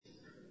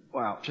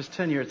Wow, just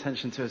turn your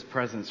attention to his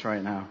presence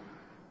right now.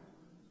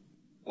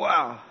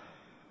 Wow.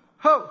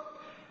 Oh,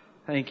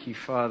 thank you,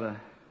 Father.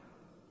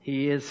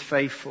 He is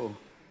faithful.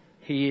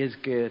 He is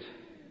good.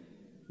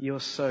 You're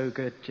so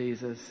good,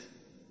 Jesus.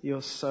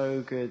 You're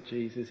so good,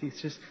 Jesus.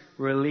 He's just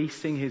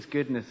releasing his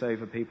goodness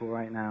over people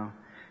right now.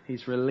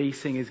 He's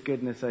releasing his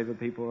goodness over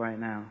people right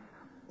now.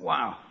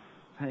 Wow.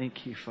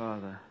 Thank you,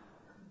 Father.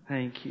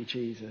 Thank you,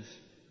 Jesus.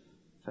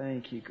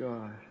 Thank you,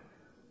 God.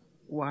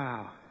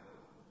 Wow.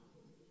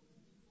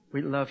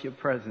 We love your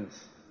presence.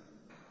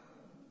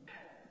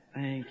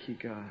 Thank you,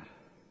 God.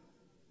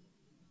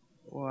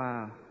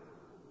 Wow.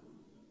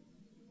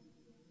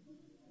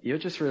 You're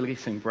just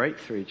releasing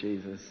breakthrough,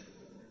 Jesus.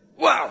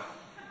 Wow!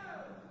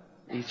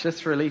 He's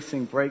just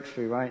releasing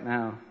breakthrough right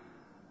now.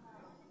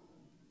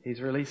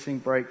 He's releasing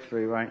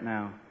breakthrough right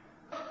now.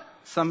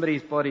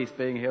 Somebody's body's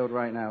being healed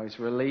right now. He's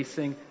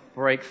releasing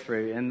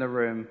breakthrough in the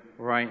room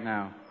right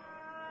now.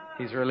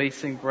 He's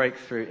releasing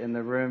breakthrough in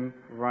the room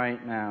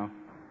right now.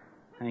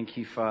 Thank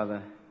you,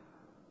 Father.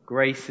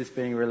 Grace is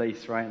being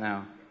released right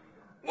now.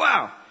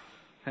 Wow!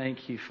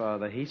 Thank you,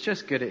 Father. He's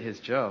just good at his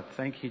job.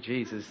 Thank you,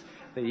 Jesus,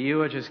 that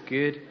you are just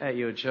good at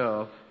your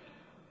job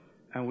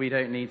and we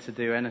don't need to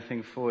do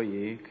anything for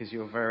you because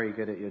you're very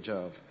good at your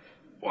job.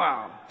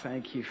 Wow!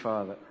 Thank you,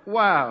 Father.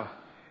 Wow!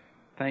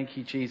 Thank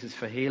you, Jesus,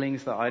 for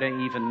healings that I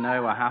don't even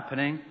know are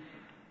happening.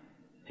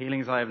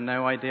 Healings I have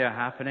no idea are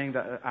happening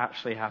that are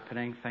actually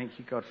happening. Thank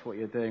you, God, for what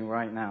you're doing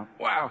right now.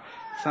 Wow!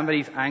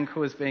 Somebody's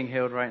ankle is being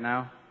healed right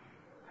now.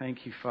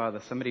 Thank you,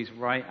 Father. Somebody's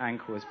right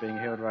ankle is being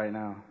healed right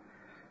now.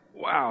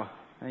 Wow!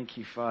 Thank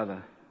you,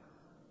 Father.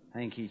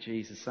 Thank you,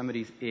 Jesus.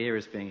 Somebody's ear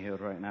is being healed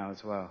right now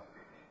as well.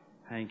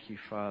 Thank you,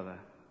 Father.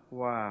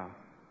 Wow.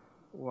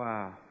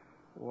 Wow.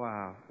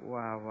 Wow.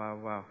 Wow. Wow.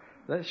 Wow.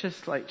 Let's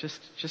just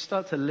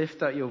start to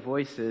lift up your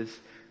voices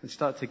and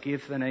start to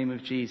give the name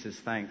of Jesus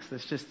thanks.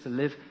 Let's just to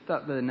lift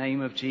up the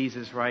name of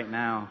Jesus right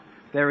now.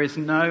 There is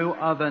no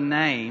other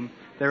name.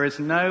 There is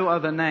no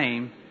other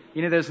name.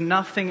 You know, there's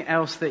nothing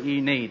else that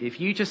you need. If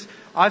you just,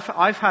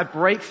 I've had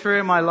breakthrough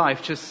in my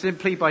life just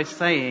simply by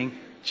saying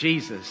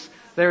Jesus.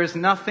 There is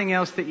nothing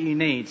else that you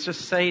need.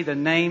 Just say the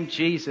name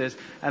Jesus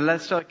and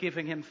let's start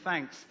giving him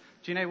thanks.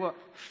 Do you know what?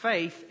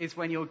 Faith is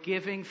when you're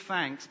giving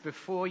thanks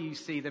before you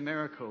see the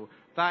miracle.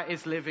 That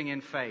is living in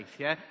faith,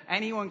 yeah?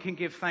 Anyone can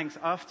give thanks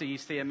after you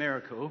see a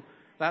miracle.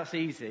 That's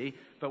easy.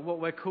 But what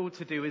we're called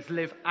to do is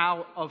live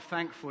out of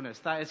thankfulness.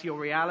 That is your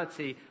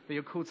reality, that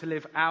you're called to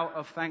live out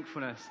of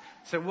thankfulness.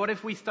 So what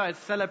if we started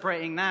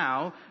celebrating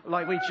now,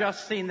 like we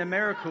just seen the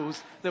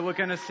miracles that we're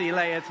going to see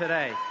later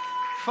today?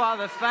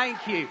 Father,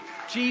 thank you.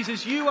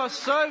 Jesus, you are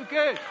so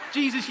good.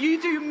 Jesus, you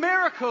do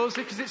miracles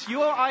because it's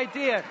your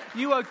idea.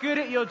 You are good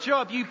at your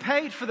job. You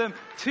paid for them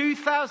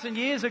 2,000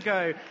 years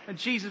ago. And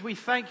Jesus, we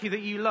thank you that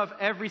you love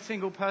every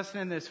single person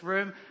in this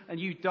room and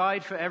you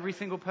died for every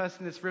single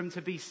person in this room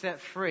to be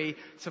set free.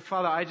 So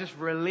Father, I just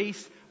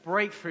release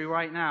breakthrough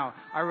right now.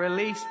 I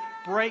release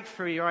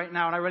breakthrough right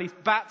now and I release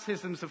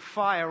baptisms of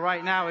fire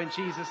right now in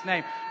Jesus'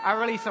 name. I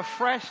release a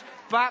fresh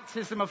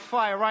baptism of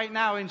fire right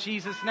now in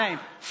Jesus' name.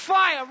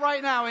 Fire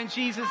right now in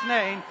Jesus'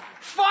 name.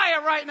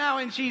 Fire right now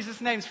in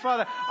Jesus' name.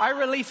 Father, I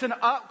release an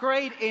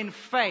upgrade in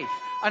faith.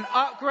 An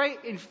upgrade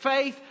in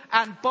faith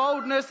and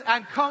boldness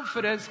and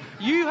confidence.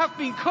 You have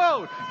been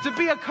called to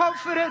be a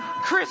confident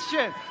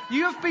Christian.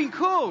 You have been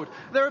called.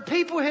 There are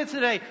people here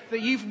today that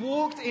you've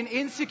walked in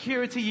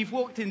insecurity, you've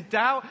walked in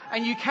doubt,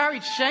 and you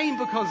carried shame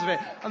because of it.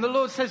 And the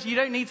Lord says you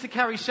don't need to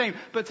carry shame.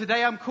 But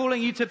today I'm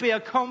calling you to be a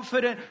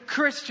confident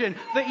Christian,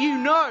 that you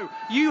know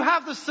you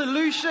have the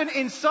solution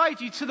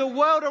inside you to the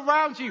world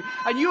around you.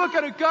 And you are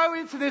going to go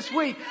into this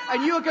week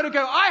and you are going to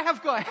go, I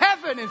have got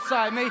heaven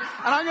inside me and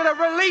I'm going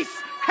to release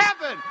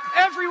heaven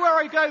everywhere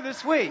I go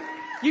this week.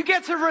 You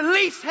get to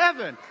release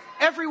heaven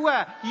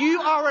everywhere.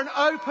 You are an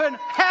open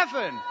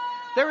heaven.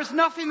 There is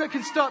nothing that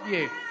can stop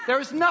you. There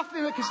is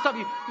nothing that can stop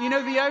you. You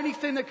know, the only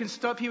thing that can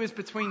stop you is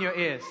between your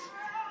ears.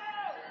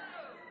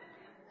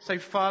 So,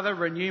 Father,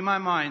 renew my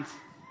mind.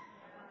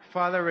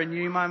 Father,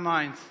 renew my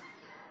mind.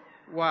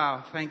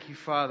 Wow, thank you,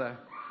 Father.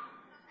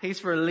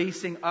 He's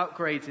releasing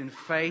upgrades in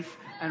faith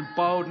and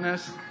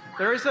boldness.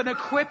 There is an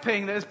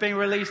equipping that is being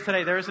released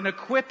today. There is an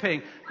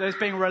equipping that is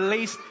being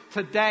released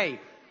today.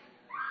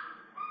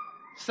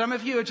 Some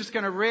of you are just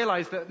going to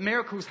realize that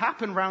miracles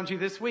happen around you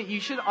this week. You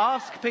should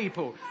ask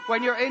people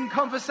when you're in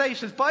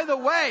conversations, by the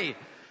way,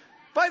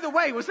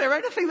 was there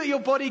anything that your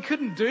body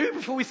couldn't do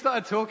before we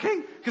started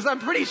talking? Because I'm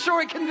pretty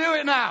sure it can do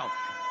it now.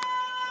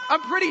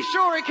 I'm pretty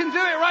sure it can do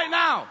it right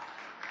now.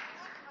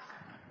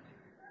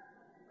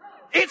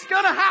 It's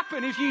going to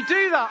happen if you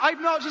do that.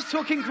 I'm not just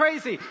talking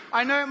crazy.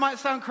 I know it might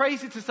sound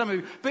crazy to some of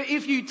you, but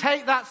if you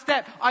take that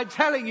step, I'm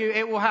telling you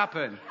it will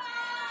happen.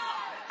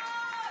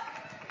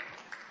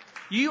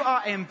 You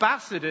are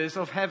ambassadors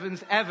of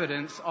heaven's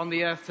evidence on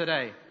the earth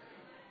today.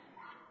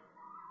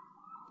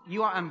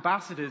 You are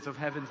ambassadors of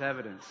heaven's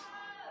evidence.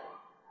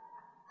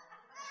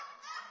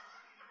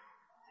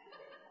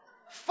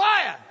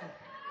 Fire!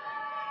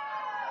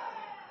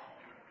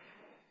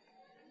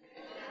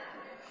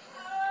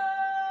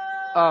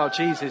 Oh,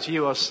 Jesus,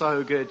 you are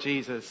so good,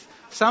 Jesus.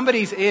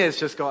 Somebody's ears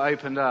just got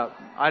opened up.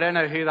 I don't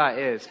know who that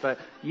is, but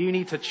you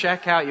need to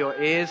check out your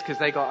ears because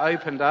they got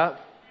opened up.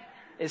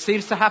 It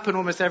seems to happen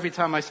almost every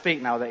time I speak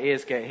now that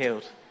ears get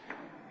healed.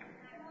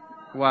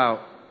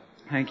 Wow.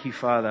 Thank you,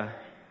 Father.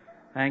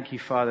 Thank you,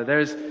 Father.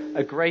 There's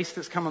a grace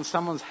that's come on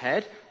someone's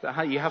head,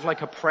 that you have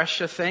like a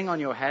pressure thing on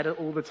your head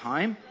all the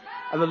time,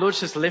 and the Lord's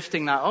just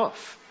lifting that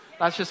off.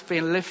 That's just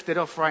being lifted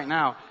off right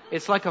now.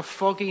 It's like a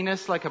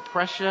fogginess, like a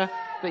pressure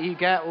that you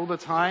get all the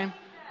time,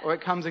 or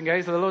it comes and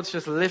goes. The Lord's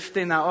just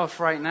lifting that off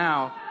right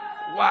now.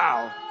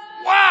 Wow.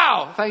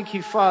 Wow. Thank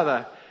you,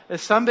 Father.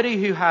 There's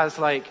somebody who has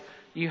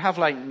you have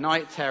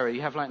night terror.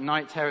 You have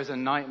night terrors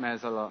and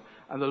nightmares a lot.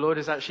 And the Lord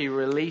is actually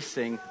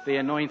releasing the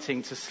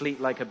anointing to sleep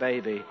like a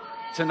baby.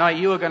 Tonight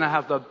you are going to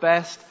have the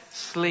best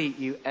sleep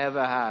you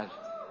ever had.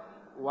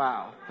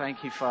 Wow.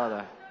 Thank you,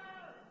 Father.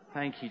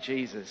 Thank you,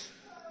 Jesus.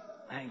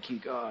 Thank you,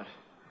 God.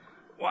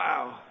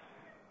 Wow.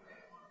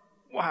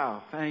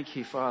 Wow. Thank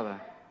you, Father.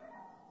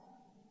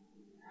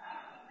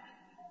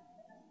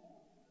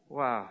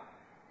 Wow.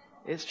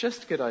 It's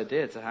just a good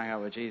idea to hang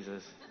out with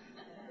Jesus.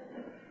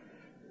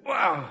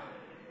 Wow.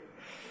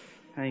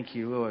 Thank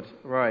you, Lord.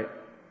 Right.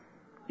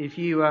 If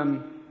you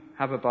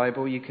have a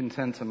Bible, you can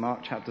turn to Mark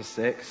chapter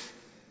 6.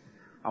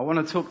 I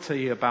want to talk to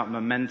you about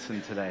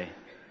momentum today.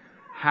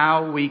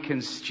 How we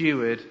can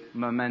steward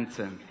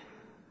momentum.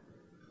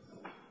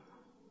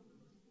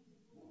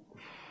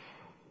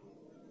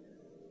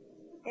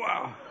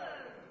 Wow.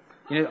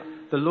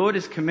 The Lord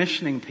is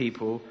commissioning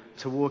people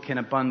to walk in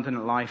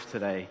abundant life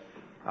today.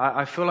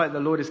 I feel like the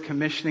Lord is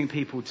commissioning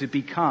people to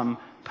become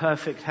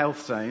perfect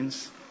health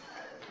zones,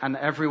 and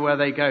everywhere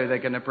they go, they're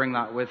going to bring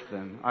that with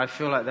them. I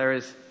feel like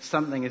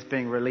something is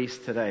being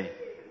released today.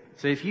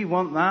 So if you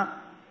want that,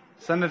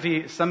 some of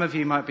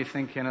you might be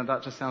thinking, oh,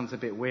 that just sounds a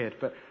bit weird,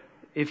 but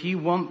if you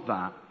want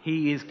that,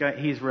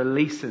 He's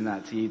releasing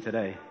that to you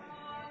today.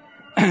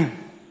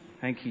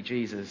 Thank you,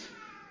 Jesus.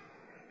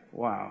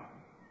 Wow.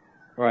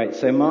 Right,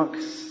 so Mark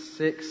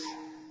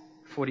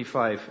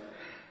 6:45.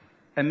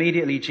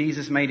 Immediately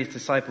Jesus made his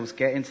disciples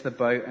get into the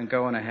boat and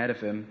go on ahead of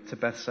him to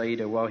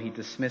Bethsaida while he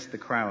dismissed the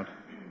crowd.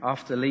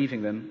 After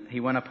leaving them, he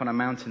went up on a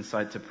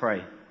mountainside to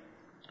pray.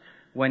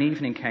 When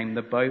evening came,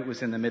 the boat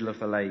was in the middle of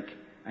the lake,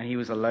 and he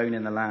was alone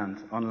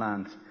on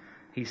land.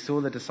 He saw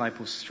the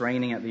disciples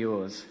straining at the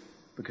oars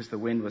because the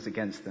wind was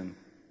against them.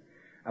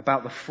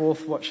 About the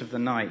 4th watch of the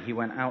night, he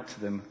went out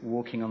to them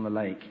walking on the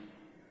lake.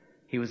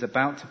 He was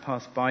about to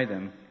pass by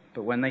them,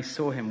 but when they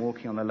saw him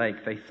walking on the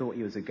lake, they thought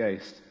he was a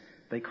ghost.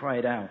 They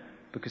cried out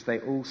because they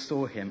all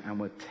saw him and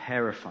were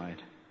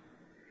terrified.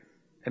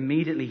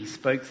 Immediately he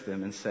spoke to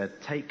them and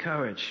said, "Take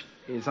courage,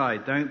 it is I,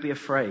 don't be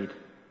afraid."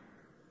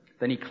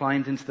 Then he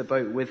climbed into the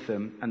boat with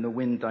them, and the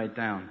wind died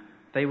down.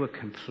 They were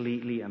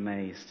completely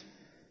amazed,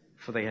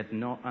 for they had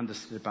not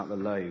understood about the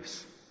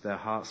loaves. Their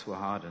hearts were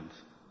hardened.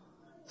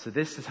 So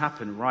this has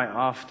happened right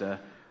after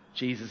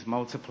Jesus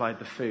multiplied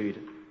the food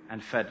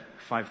and fed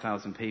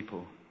 5,000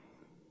 people.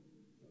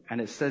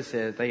 And it says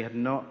here,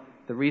 the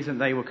reason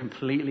they were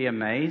completely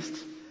amazed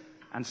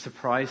and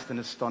surprised and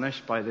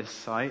astonished by this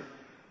sight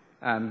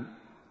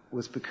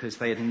was because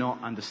they had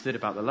not understood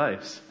about the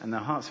loaves and their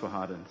hearts were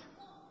hardened.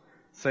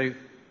 So we're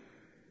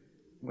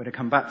going to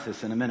come back to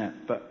this in a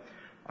minute. But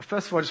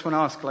first of all, I just want to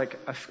ask,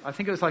 I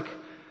think it was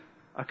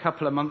a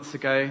couple of months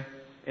ago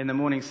in the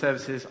morning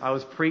services, I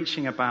was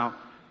preaching about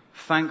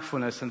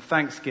thankfulness and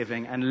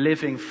thanksgiving and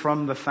living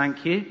from the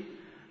thank you.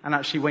 And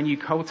actually, when you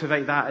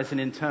cultivate that as an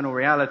internal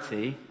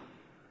reality,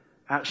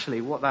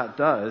 actually what that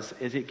does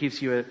is it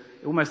gives you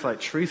almost like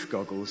truth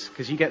goggles,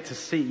 because you get to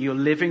see, you're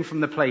living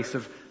from the place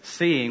of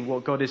seeing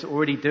what God is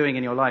already doing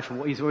in your life and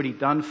what He's already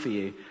done for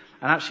you.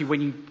 And actually,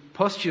 when you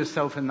posture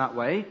yourself in that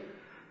way,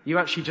 you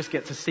actually just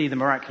get to see the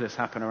miraculous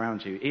happen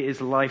around you. It is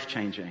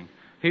life-changing.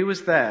 Who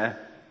was there?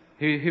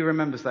 Who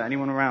remembers that?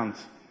 Anyone around?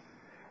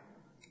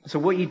 So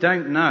what you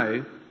don't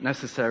know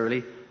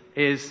necessarily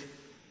is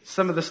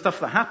some of the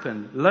stuff that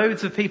happened.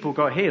 Loads of people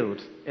got healed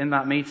in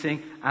that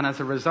meeting and as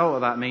a result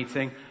of that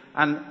meeting.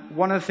 And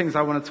one of the things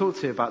I want to talk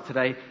to you about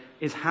today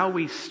is how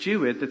we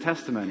steward the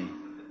testimony.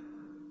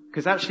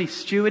 Because actually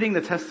stewarding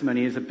the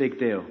testimony is a big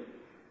deal.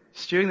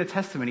 Stewarding the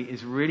testimony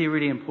is really,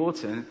 really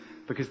important,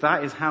 because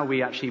that is how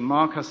we actually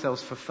mark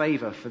ourselves for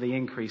favor for the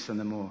increase and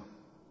the more.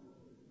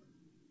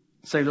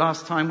 So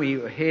last time we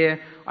were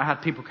here, I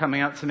had people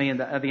coming up to me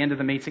at the end of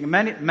the meeting.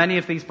 And many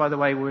of these, by the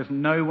way, were with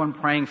no one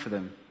praying for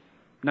them.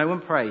 No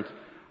one prayed.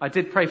 I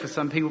did pray for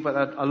some people,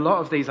 but a lot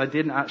of these I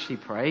didn't actually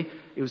pray.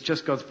 It was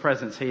just God's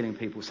presence healing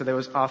people. So there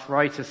was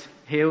arthritis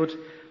healed.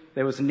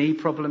 There was knee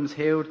problems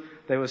healed.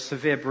 There was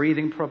severe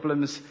breathing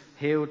problems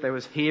healed. There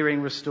was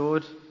hearing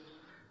restored.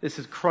 This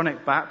is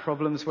chronic back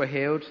problems were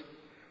healed.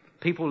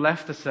 People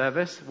left the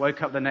service,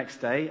 woke up the next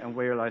day and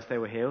realized they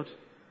were healed.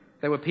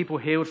 There were people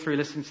healed through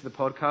listening to the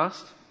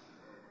podcast.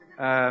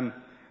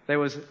 There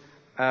was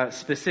a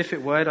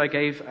specific word I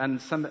gave,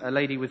 and a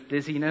lady with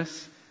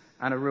dizziness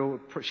and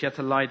she had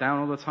to lie down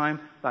all the time.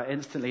 That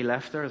instantly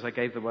left her as I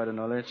gave the word of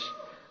knowledge.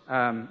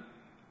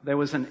 There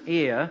was an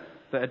ear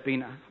that had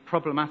been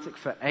problematic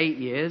for 8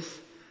 years.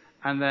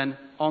 And then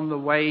on the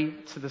way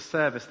to the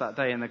service that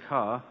day in the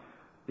car,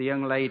 the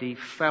young lady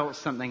felt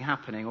something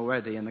happening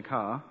already in the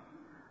car.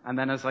 And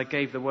then as I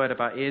gave the word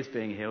about ears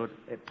being healed,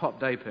 it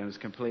popped open and was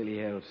completely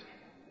healed.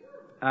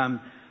 Are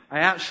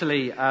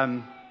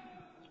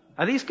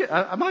these good?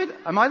 Am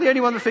I the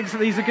only one that thinks that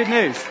these are good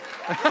news?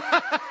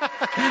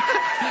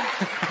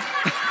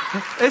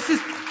 This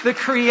is the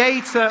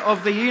creator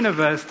of the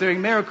universe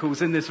doing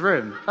miracles in this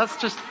room.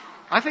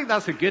 I think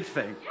that's a good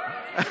thing.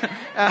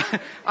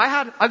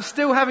 I'm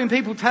still having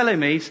people telling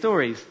me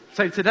stories.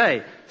 So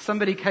today,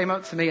 somebody came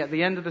up to me at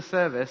the end of the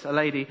service, a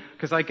lady,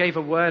 because I gave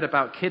a word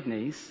about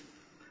kidneys,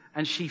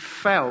 and she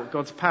felt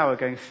God's power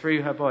going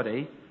through her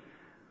body.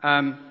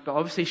 But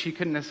obviously she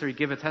couldn't necessarily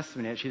give a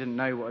testimony yet. She didn't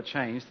know what had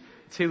changed.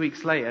 2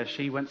 weeks later,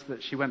 she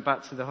went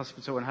back to the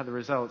hospital and had the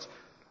results.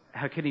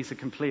 Her kidneys are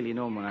completely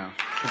normal now.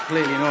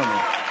 Completely normal.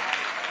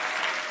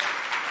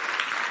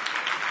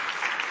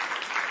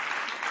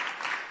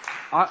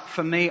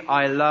 For me,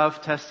 I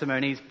love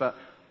testimonies, but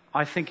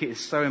I think it is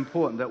so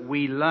important that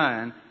we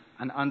learn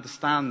and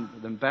understand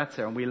them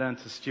better, and we learn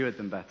to steward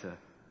them better.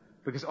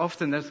 Because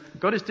often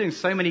God is doing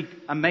so many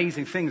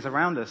amazing things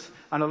around us,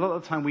 and a lot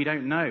of the time we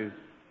don't know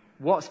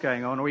what's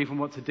going on or even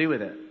what to do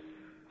with it.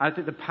 I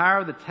think the power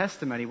of the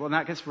testimony, when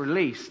that gets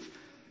released,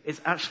 it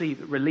actually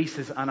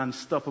releases an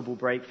unstoppable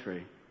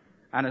breakthrough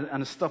and an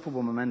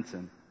unstoppable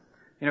momentum.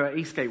 At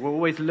Eastgate, we're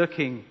always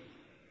looking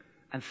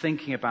and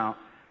thinking about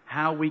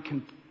how we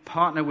can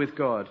partner with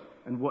God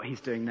and what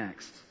He's doing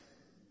next.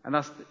 And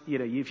that's,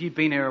 if you've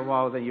been here a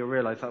while, then you'll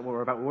realize that what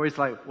we're about. We're always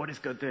like, what is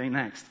God doing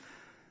next?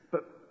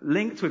 But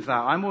linked with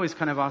that, I'm always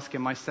kind of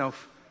asking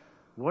myself,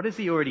 what is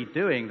He already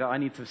doing that I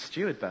need to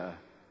steward better?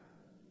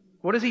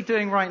 What is He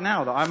doing right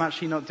now that I'm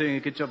actually not doing a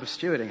good job of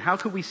stewarding? How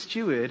can we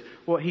steward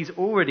what He's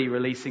already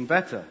releasing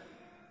better?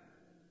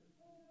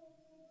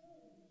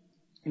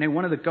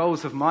 One of the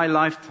goals of my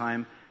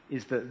lifetime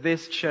is that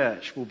this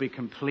church will be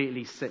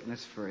completely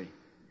sickness-free.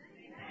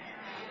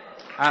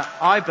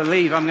 I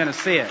believe I'm going to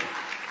see it.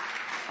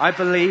 I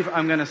believe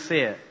I'm going to see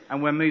it.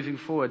 And we're moving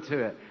forward to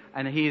it.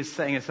 And He is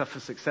setting us up for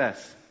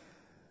success.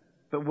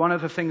 But one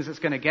of the things that's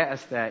going to get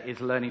us there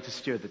is learning to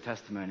steward the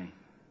testimony,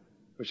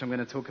 which I'm going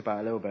to talk about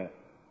a little bit.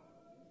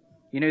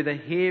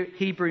 The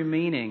Hebrew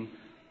meaning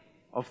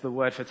of the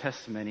word for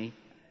testimony,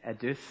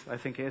 edith, I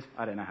think it is.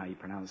 I don't know how you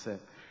pronounce it.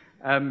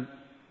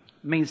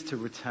 Means to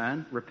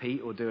return,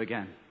 repeat, or do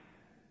again.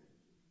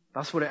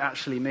 That's what it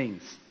actually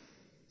means.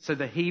 So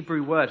the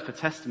Hebrew word for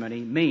testimony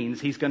means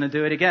He's going to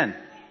do it again.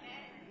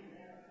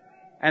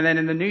 And then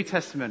in the New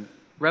Testament,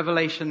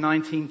 Revelation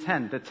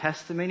 19:10, the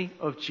testimony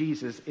of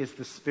Jesus is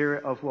the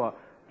spirit of what?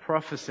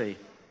 Prophecy.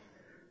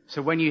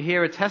 So when you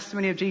hear a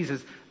testimony of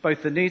Jesus,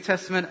 both the New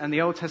Testament and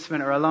the Old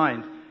Testament are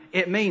aligned.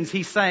 It means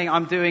He's saying,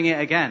 I'm doing it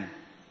again.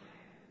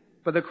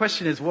 But the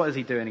question is, what is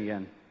He doing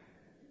again?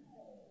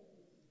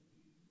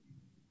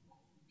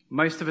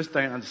 Most of us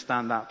don't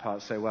understand that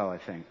part so well, I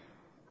think.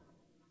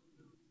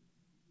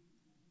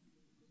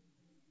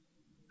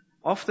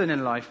 Often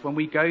in life, when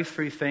we go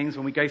through things,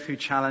 when we go through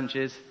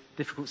challenges,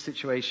 difficult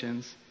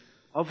situations,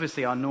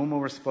 obviously our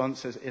normal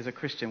response as a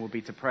Christian will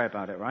be to pray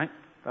about it, right?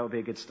 That would be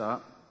a good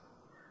start.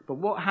 But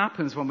what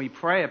happens when we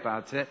pray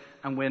about it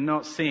and we're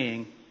not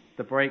seeing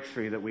the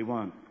breakthrough that we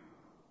want?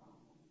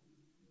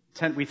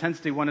 We tend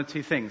to do one of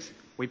two things.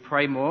 We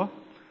pray more,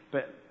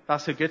 but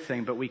that's a good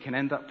thing, but we can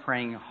end up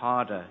praying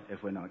harder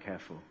if we're not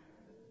careful.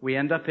 We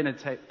end up in a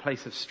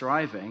place of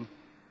striving,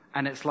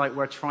 and it's like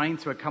we're trying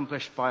to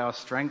accomplish by our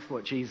strength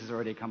what Jesus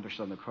already accomplished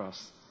on the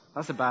cross.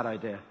 That's a bad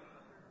idea.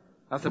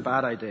 That's a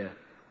bad idea.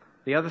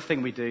 The other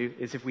thing we do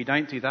is if we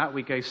don't do that,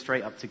 we go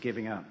straight up to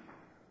giving up.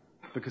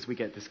 Because we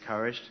get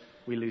discouraged,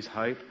 we lose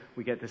hope,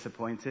 we get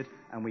disappointed,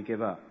 and we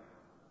give up.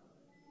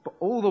 But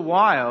all the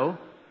while,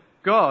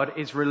 God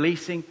is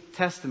releasing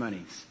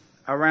testimonies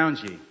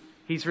around you.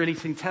 He's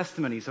releasing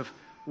testimonies of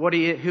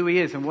who He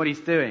is and what He's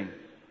doing.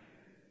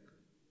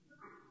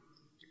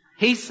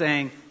 He's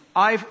saying,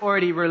 I've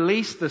already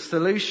released the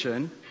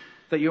solution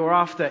that you're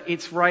after.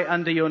 It's right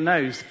under your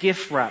nose,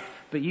 gift wrap,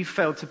 but you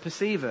failed to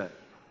perceive it.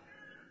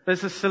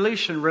 There's a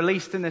solution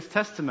released in this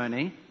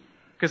testimony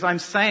because I'm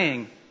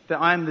saying that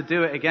I'm the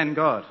do it again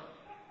God.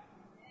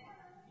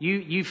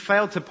 You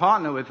failed to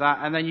partner with that,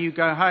 and then you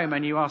go home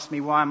and you ask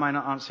me, why am I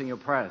not answering your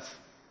prayers?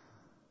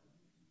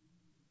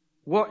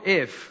 What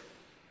if,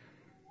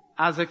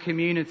 as a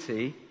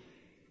community,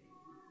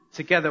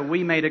 together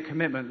we made a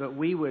commitment that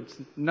we would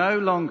no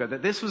longer,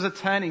 that this was a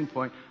turning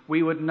point,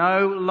 we would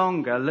no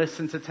longer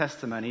listen to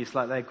testimonies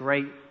like they're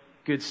great,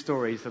 good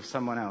stories of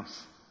someone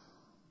else.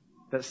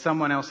 That's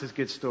someone else's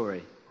good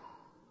story.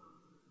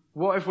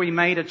 What if we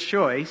made a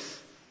choice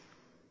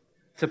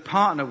to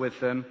partner with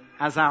them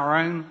as our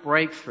own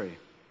breakthrough?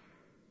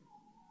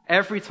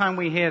 Every time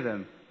we hear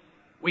them,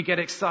 we get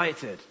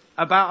excited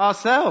about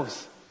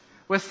ourselves.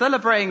 We're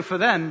celebrating for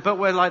them, but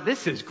we're like,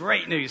 this is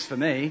great news for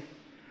me.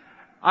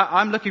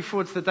 I'm looking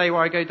forward to the day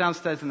where I go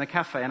downstairs in the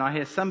cafe and I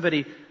hear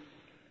somebody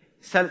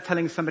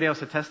telling somebody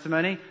else a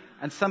testimony,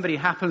 and somebody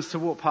happens to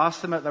walk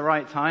past them at the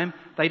right time,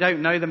 they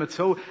don't know them at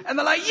all, and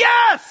they're like,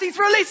 yes, he's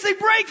releasing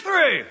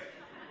breakthrough!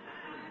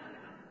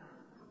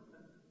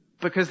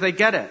 Because they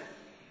get it.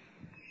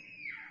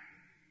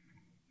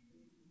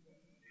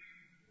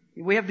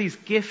 We have these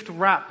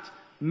gift-wrapped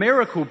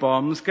miracle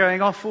bombs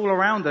going off all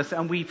around us,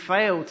 and we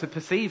fail to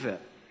perceive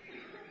it.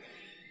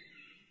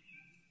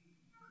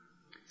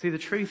 See, the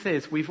truth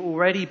is,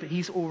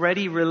 he's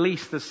already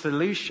released the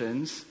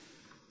solutions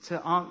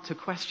to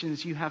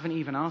questions you haven't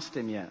even asked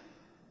him yet.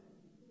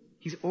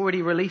 He's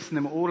already releasing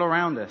them all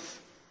around us.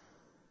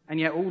 And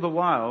yet all the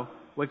while,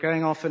 we're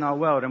going off in our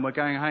world and we're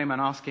going home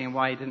and asking him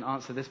why he didn't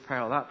answer this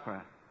prayer or that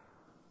prayer.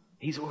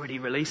 He's already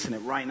releasing it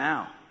right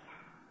now.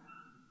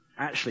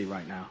 Actually,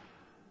 right now.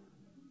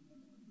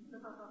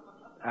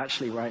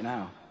 Actually, right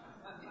now.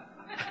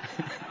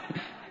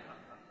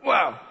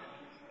 Wow.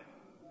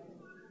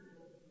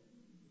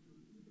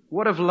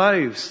 What have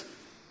loaves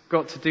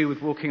got to do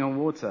with walking on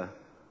water?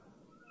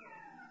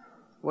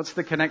 What's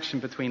the connection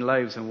between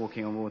loaves and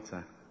walking on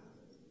water?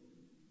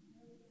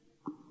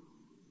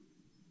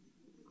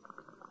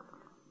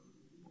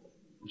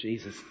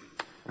 Jesus.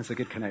 That's a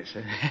good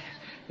connection.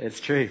 It's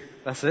true.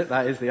 That's it.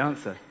 That is the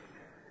answer.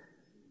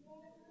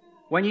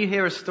 When you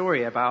hear a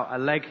story about a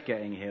leg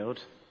getting healed,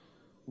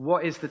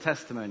 what is the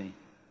testimony?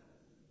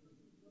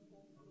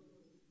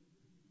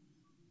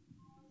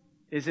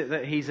 Is it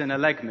that he's in a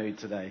leg mood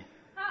today?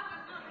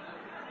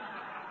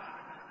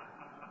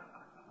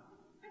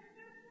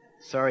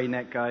 Sorry,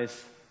 neck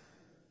guys.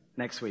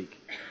 Next week.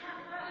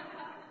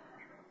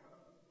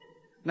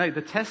 No,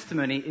 the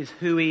testimony is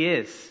who he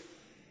is.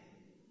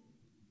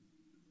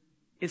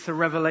 It's a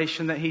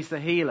revelation that he's the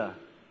healer,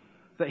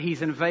 that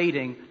he's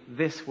invading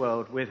this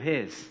world with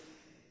his.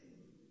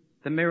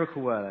 The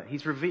miracle worker.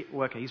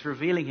 He's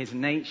revealing his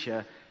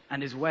nature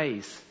and his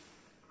ways.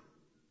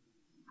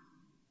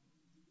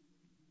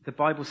 The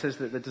Bible says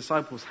that the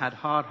disciples had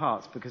hard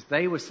hearts because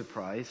they were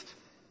surprised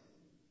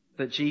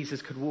that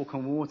Jesus could walk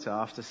on water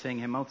after seeing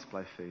him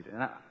multiply food.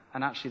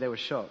 And actually they were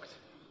shocked.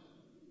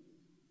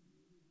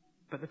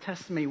 But the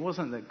testimony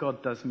wasn't that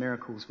God does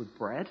miracles with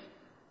bread.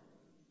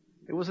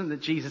 It wasn't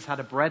that Jesus had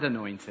a bread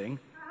anointing.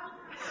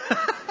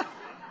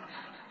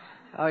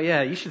 Oh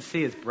yeah, you should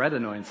see his bread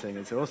anointing.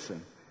 It's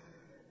awesome.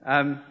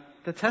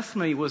 The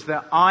testimony was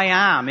that I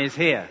am is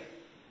here.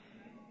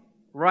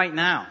 Right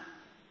now.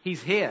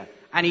 He's here.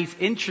 And he's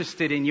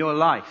interested in your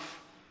life.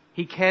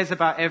 He cares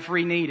about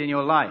every need in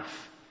your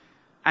life.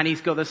 And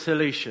he's got a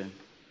solution.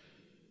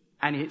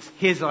 And it's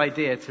his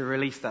idea to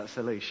release that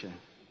solution.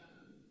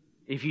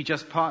 If you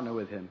just partner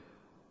with him.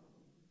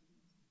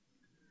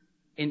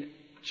 In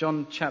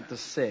John chapter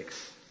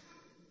 6,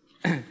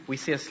 we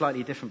see a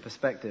slightly different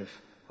perspective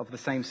of the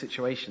same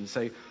situation.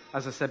 So,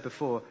 as I said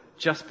before,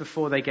 just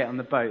before they get on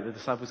the boat, the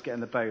disciples get on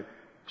the boat,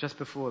 just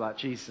before that,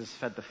 Jesus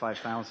fed the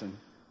 5,000.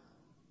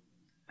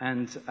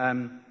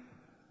 And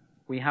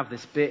we have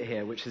this bit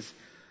here, which is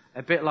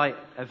a bit like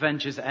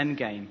Avengers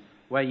Endgame,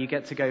 where you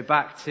get to go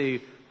back to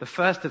the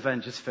first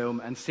Avengers film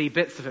and see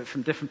bits of it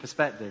from different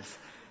perspectives.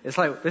 It's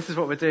like, this is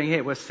what we're doing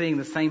here. We're seeing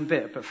the same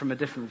bit, but from a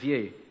different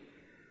view.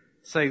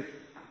 So,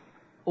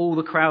 all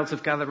the crowds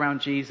have gathered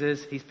around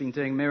Jesus. He's been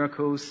doing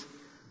miracles.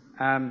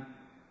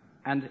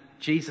 And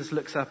Jesus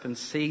looks up and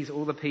sees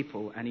all the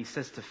people, and he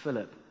says to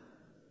Philip,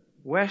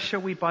 "Where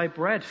shall we buy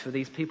bread for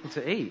these people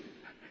to eat?"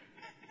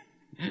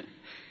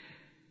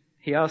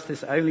 He asked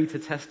this only to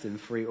test him,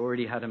 for he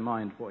already had in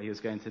mind what he was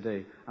going to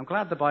do. I'm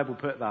glad the Bible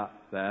put that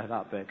there,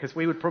 that bit, because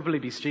we would probably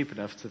be stupid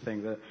enough to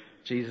think that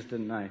Jesus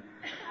didn't know.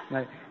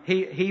 No,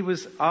 he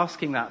was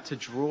asking that to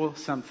draw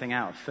something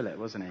out of Philip,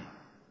 wasn't he?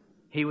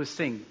 He was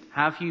saying,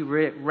 have you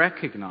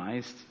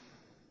recognized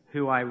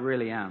who I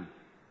really am?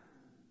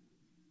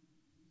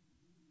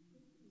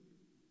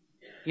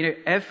 You know,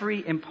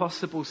 every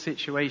impossible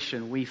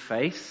situation we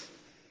face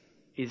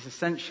is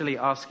essentially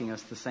asking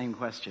us the same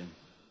question.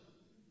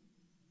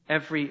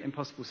 Every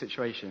impossible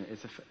situation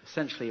is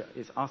essentially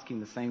asking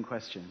the same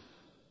question.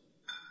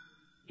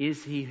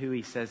 Is he who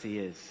he says he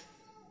is?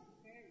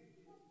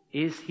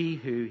 Is he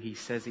who he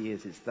says he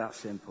is? It's that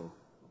simple.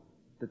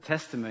 The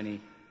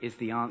testimony is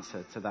the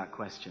answer to that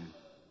question.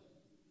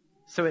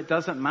 So it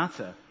doesn't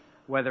matter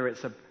whether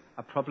it's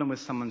a problem with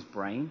someone's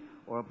brain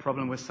or a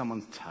problem with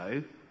someone's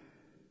toe.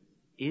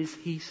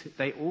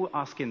 They all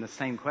ask him the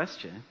same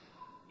question.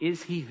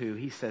 Is he who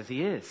he says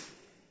he is?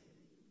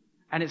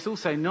 And it's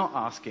also not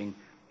asking,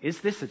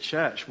 is this a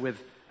church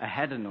with a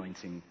head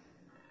anointing?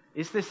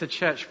 Is this a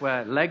church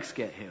where legs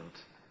get healed?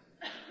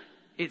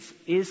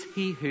 Is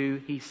he who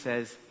he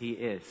says he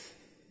is?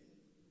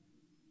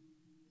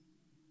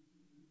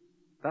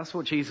 That's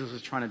what Jesus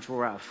was trying to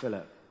draw out of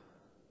Philip.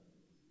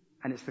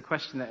 And it's the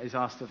question that is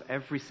asked of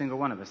every single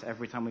one of us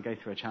every time we go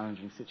through a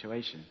challenging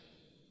situation.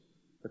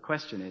 The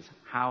question is,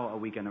 how are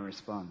we going to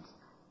respond?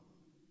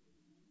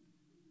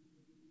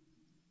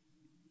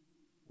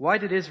 Why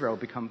did Israel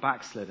become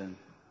backslidden?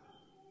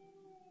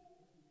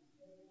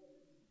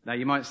 Now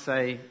you might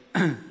say,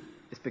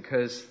 it's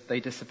because they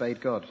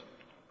disobeyed God.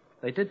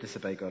 They did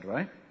disobey God,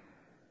 right?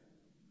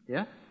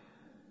 Yeah?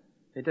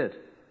 They did.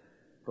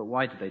 But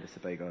why did they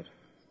disobey God?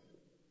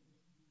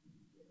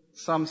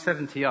 Psalm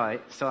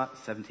 78,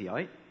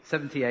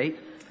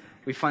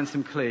 we find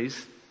some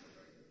clues.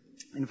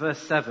 In verse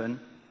 7,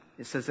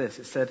 it says this.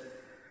 It said,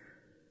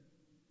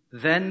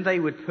 "Then they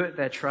would put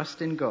their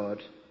trust in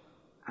God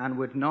and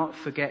would not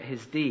forget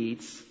his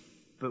deeds,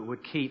 but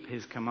would keep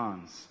his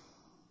commands."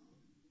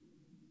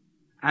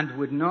 And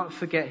would not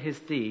forget his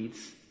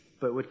deeds,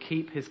 but would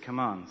keep his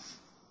commands.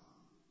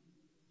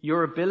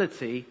 Your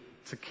ability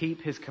to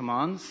keep his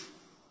commands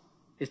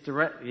is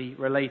directly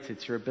related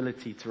to your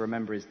ability to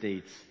remember his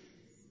deeds.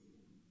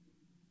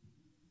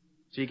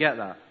 Do you get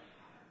that?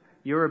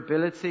 Your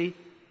ability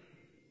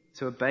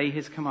to obey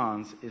his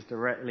commands is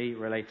directly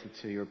related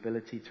to your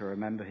ability to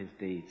remember his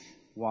deeds.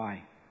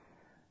 Why?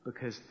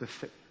 Because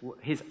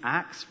his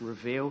acts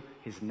reveal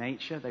his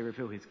nature, they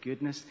reveal his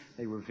goodness,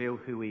 they reveal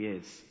who he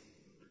is.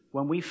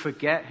 When we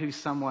forget who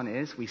someone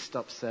is, we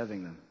stop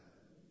serving them.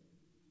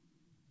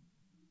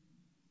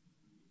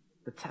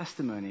 The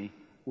testimony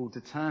will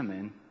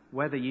determine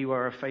whether you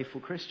are a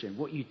faithful Christian.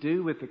 What you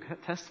do with the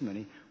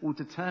testimony will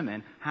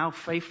determine how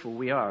faithful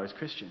we are as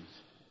Christians.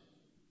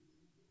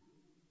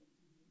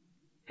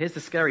 Here's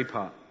the scary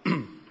part.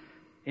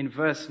 In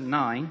verse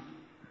 9,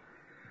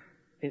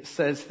 it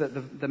says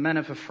that the men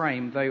of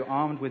Ephraim, though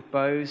armed with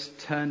bows,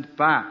 turned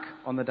back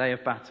on the day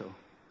of battle.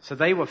 So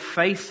they were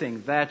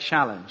facing their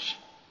challenge.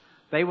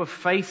 They were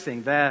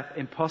facing their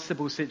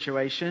impossible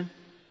situation.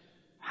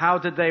 How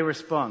did they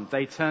respond?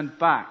 They turned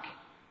back.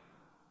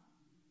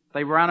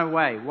 They ran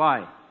away.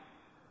 Why?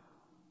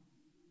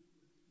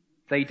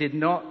 They did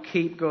not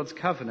keep God's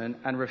covenant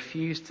and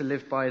refused to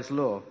live by his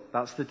law.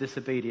 That's the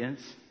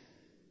disobedience.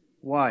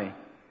 Why?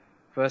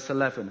 Verse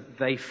 11.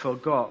 They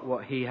forgot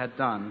what he had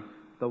done,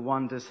 the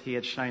wonders he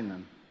had shown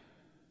them.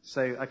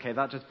 So, okay,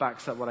 that just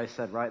backs up what I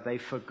said, right? They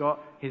forgot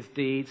his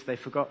deeds. They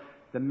forgot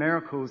the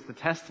miracles, the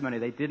testimony.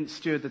 They didn't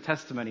steward the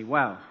testimony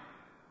well.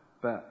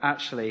 But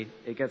actually,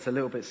 it gets a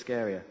little bit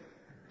scarier.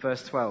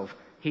 Verse 12.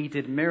 He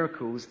did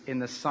miracles in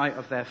the sight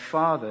of their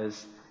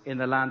fathers in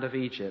the land of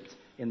Egypt,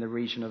 in the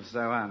region of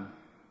Zoan.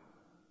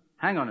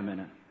 Hang on a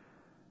minute.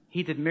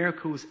 He did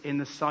miracles in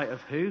the sight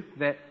of who?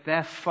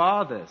 Their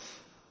fathers.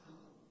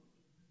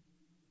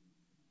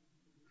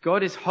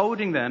 God is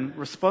holding them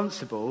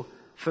responsible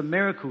for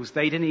miracles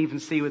they didn't even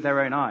see with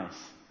their own eyes.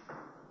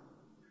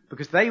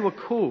 Because they were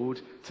called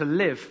to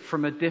live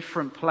from a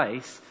different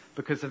place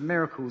because of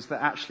miracles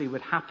that actually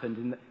would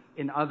happen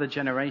in other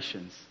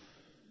generations.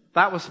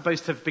 That was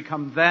supposed to have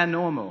become their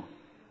normal.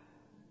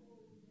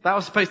 That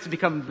was supposed to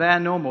become their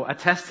normal. A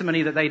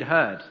testimony that they'd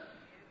heard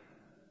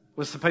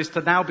was supposed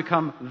to now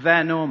become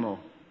their normal.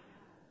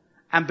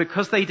 And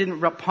because they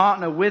didn't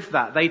partner with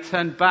that, they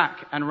turned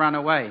back and ran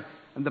away.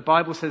 And the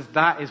Bible says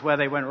that is where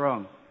they went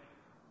wrong.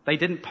 They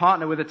didn't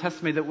partner with a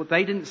testimony that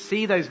they didn't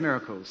see those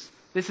miracles.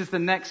 This is the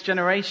next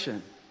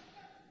generation.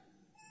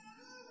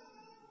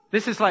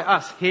 This is like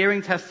us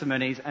hearing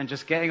testimonies and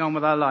just getting on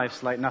with our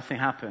lives like nothing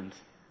happened.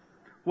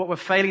 What we're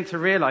failing to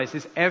realize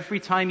is every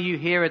time you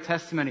hear a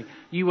testimony,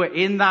 you were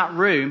in that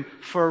room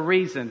for a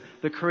reason.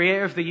 The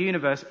creator of the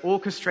universe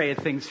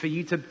orchestrated things for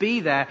you to be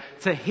there,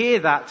 to hear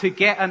that, to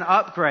get an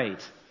upgrade.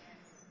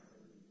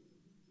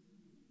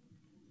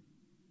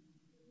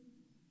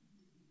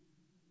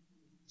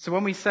 So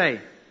when we say,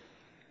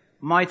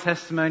 my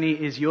testimony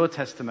is your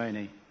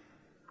testimony,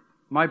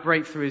 my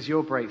breakthrough is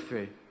your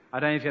breakthrough. I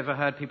don't know if you've ever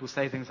heard people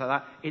say things like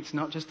that. It's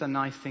not just a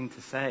nice thing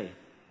to say.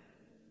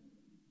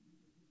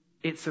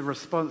 It's a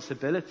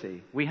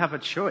responsibility. We have a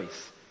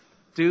choice.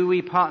 Do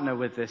we partner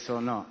with this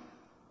or not?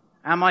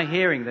 Am I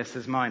hearing this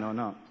as mine or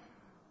not?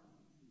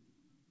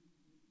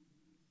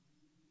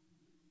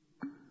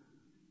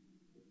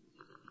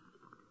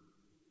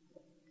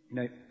 You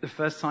know, the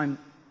first time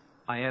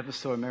I ever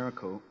saw a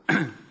miracle,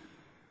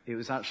 it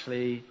was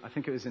actually, I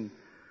think it was in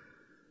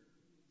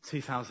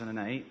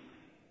 2008.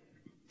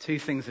 Two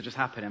things had just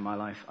happened in my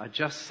life. I'd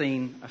just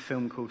seen a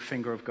film called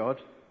Finger of God.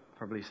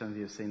 Probably some of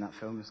you have seen that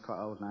film. It's quite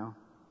old now.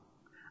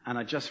 And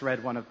I just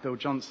read one of Bill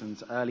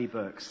Johnson's early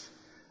books,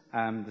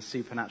 The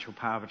Supernatural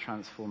Power of a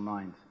Transformed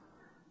Mind.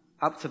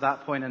 Up to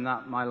that point in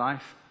my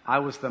life, I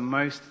was the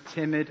most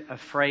timid,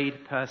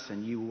 afraid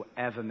person you will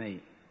ever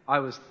meet. I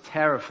was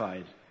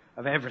terrified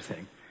of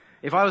everything.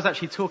 If I was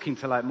actually talking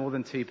to like more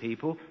than two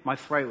people, my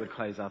throat would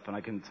close up and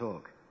I couldn't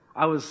talk.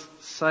 I was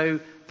so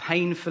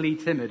painfully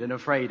timid and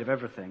afraid of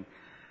everything.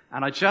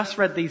 And I just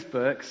read these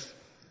books,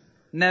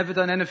 never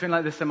done anything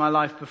like this in my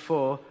life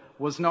before.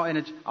 I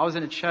was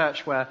in a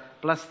church where,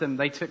 bless them,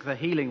 they took the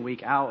healing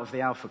week out of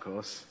the Alpha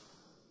course.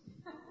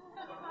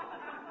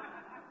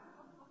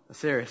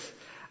 Serious.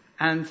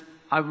 And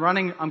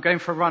I'm going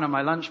for a run on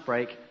my lunch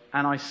break,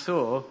 and I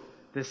saw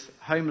this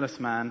homeless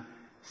man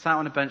sat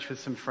on a bench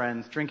with some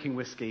friends, drinking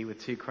whiskey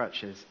with two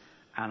crutches,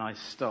 and I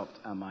stopped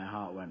and my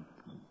heart went.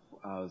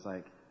 I was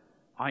like,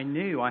 I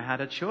knew I had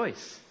a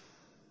choice.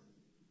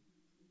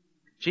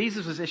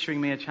 Jesus was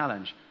issuing me a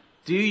challenge.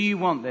 Do you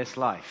want this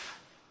life?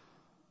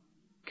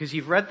 Because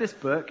you've read this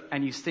book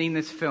and you've seen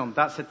this film.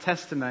 That's a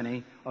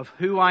testimony of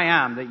who I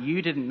am that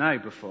you didn't know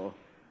before.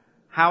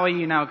 How are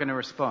you now going to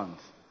respond?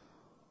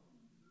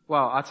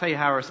 Well, I'll tell you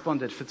how I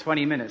responded. For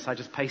 20 minutes, I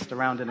just paced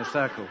around in a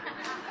circle.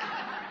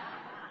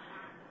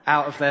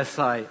 Out of their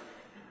sight.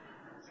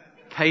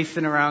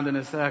 Pacing around in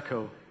a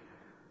circle.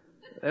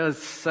 It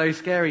was so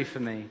scary for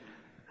me.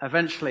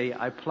 Eventually,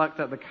 I plucked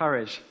up the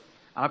courage.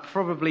 I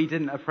probably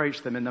didn't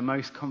approach them in the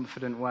most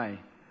confident way.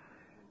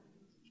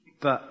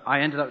 But I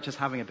ended up just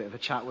having a bit of a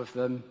chat with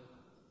them.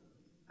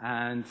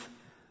 And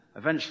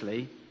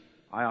eventually,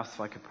 I asked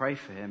if I could pray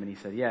for him, and he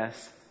said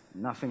yes.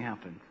 Nothing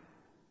happened.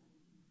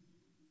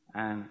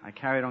 And I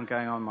carried on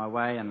going on my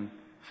way and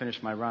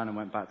finished my run and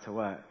went back to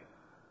work.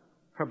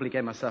 Probably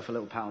gave myself a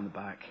little pat on the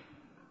back.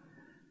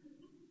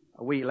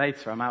 A week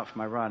later, I'm out for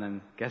my run,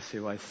 and guess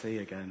who I see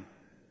again?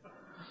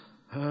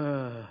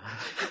 I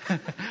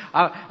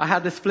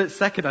had this split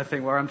second, I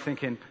think, where I'm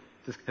thinking,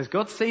 has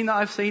God seen that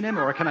I've seen him,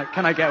 or can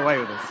I get away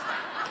with this?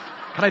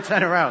 Can I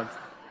turn around?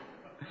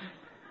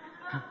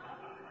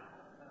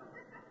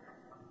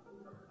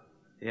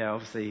 Yeah,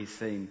 obviously he's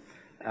seen.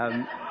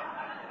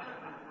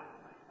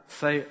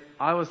 So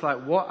I was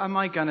like, what am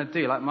I going to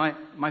do? Like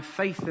my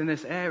faith in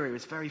this area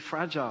is very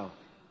fragile.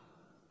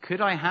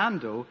 Could I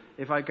handle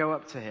if I go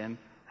up to him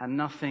and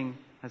nothing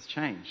has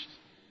changed?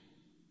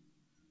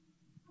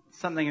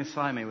 Something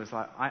inside me was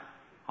like,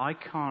 I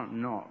can't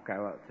not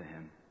go up to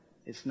him.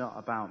 It's not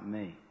about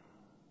me.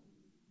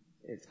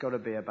 It's got to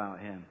be about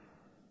him.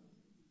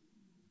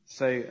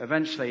 So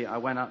eventually I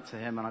went up to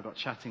him and I got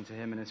chatting to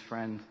him and his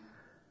friend.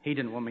 He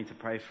didn't want me to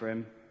pray for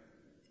him.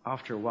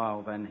 After a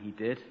while then he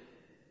did.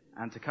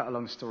 And to cut a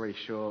long story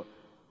short,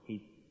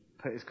 he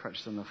put his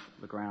crutches on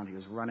the ground. He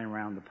was running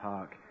around the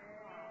park,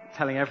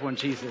 telling everyone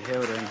Jesus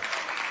healed him.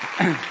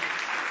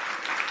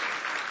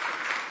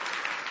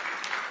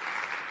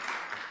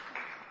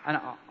 And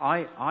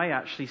I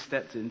actually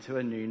stepped into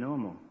a new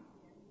normal.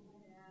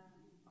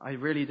 I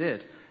really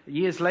did.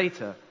 Years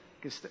later,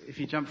 if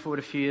you jump forward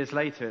a few years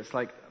later, it's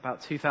like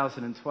about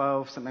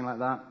 2012, something like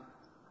that.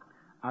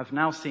 I've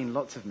now seen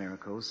lots of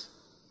miracles,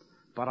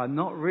 but I'm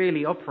not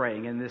really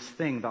operating in this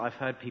thing that I've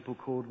heard people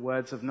called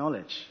words of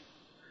knowledge.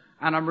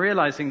 And I'm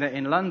realizing that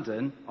in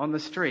London, on the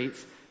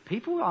streets,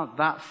 people aren't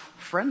that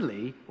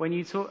friendly when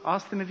you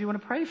ask them if you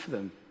want to pray for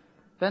them.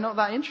 They're not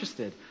that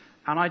interested.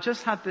 And I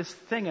just had this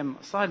thing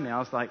inside me. I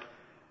was like,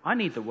 I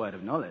need the word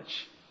of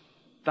knowledge.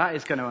 That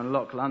is going to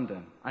unlock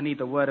London. I need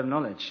the word of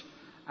knowledge.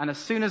 And as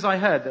soon as I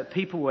heard that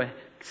people were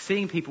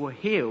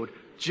healed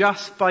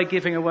just by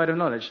giving a word of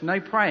knowledge, no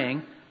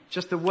praying,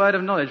 just the word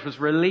of knowledge was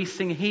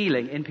releasing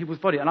healing in people's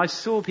body. And I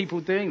saw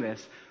people doing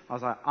this. I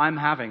was like, I'm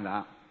having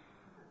that.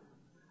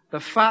 The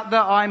fact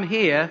that I'm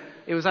here,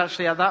 it was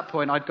actually at that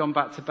point, I'd gone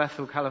back to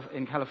Bethel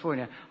in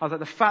California. I was like,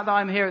 the fact that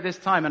I'm here at this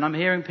time and I'm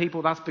hearing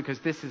people, that's because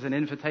this is an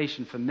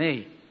invitation for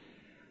me.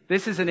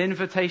 This is an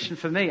invitation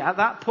for me. At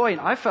that point,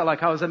 I felt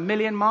like I was a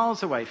million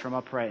miles away from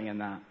operating in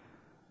that.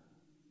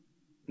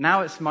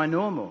 Now it's my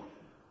normal.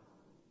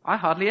 I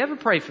hardly ever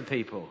pray for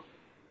people.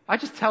 I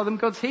just tell them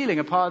God's healing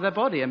a part of their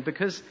body. And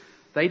because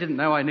they didn't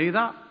know I knew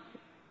that,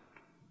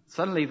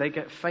 suddenly they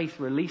get faith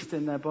released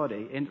in their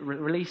body,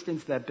 released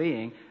into their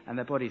being, and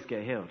their bodies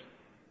get healed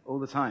all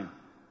the time.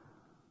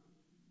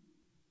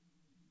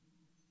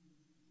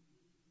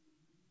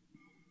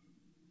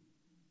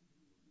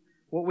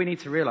 What we need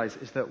to realize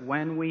is that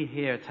when we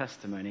hear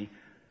testimony,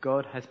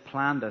 God has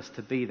planned us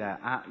to be there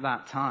at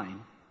that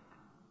time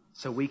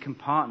so we can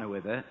partner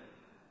with it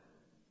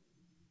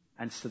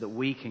and so that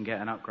we can get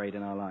an upgrade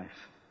in our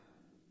life.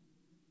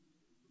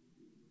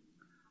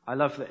 I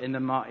love that in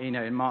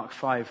Mark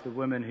 5, the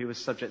woman who was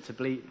subject to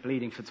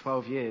bleeding for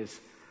 12 years,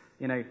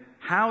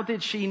 how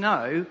did she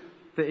know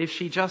that if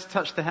she just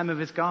touched the hem of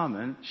his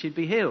garment, she'd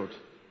be healed?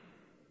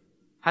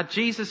 Had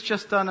Jesus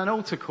just done an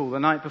altar call the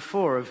night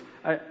before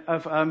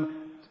of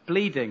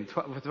bleeding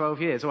for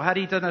 12 years? Or had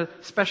he done a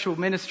special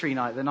ministry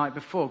night the night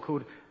before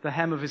called the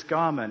hem of his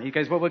garment? He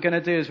goes, what we're going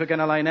to do is we're going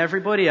to line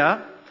everybody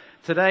up.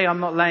 Today I'm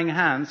not laying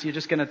hands, you're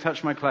just going to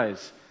touch my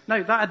clothes.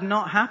 No, that had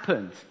not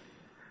happened.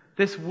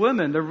 This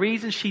woman, the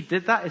reason she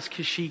did that is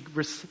because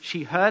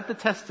she heard the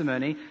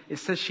testimony. It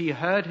says she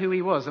heard who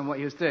he was and what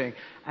he was doing,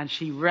 and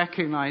she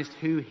recognized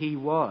who he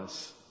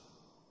was.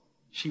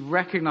 She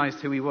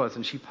recognized who he was,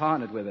 and she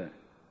partnered with it.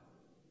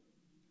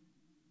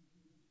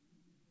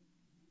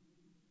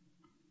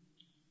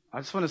 I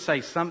just want to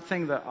say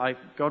something that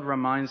God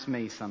reminds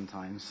me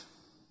sometimes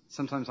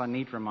I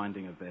need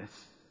reminding of this,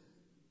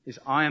 is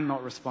I am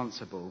not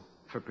responsible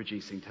for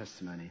producing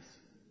testimonies.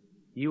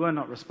 You are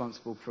not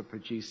responsible for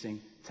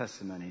producing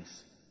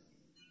testimonies.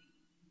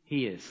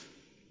 He is.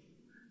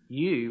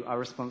 You are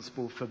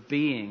responsible for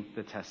being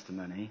the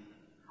testimony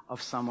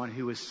of someone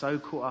who is so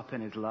caught up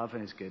in his love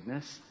and his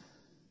goodness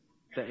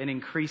that in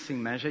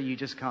increasing measure you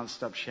just can't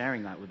stop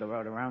sharing that with the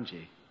world around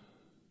you.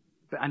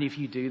 And if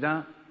you do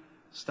that,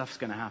 stuff's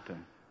going to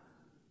happen.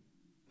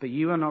 But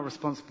you are not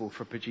responsible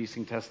for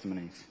producing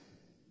testimonies.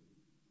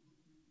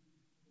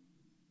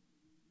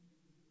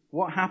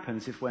 What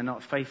happens if we're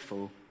not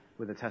faithful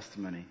with a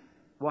testimony?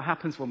 What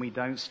happens when we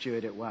don't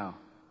steward it well?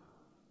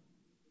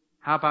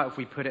 How about if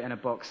we put it in a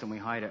box and we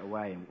hide it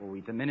away, or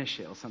we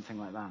diminish it or something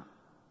like that?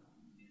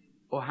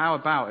 Or how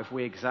about if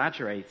we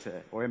exaggerate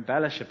it or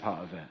embellish a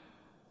part of it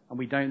and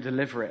we don't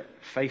deliver it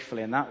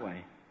faithfully in that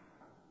way?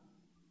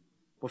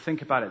 Well,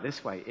 think about it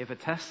this way. If a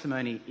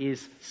testimony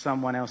is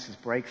someone else's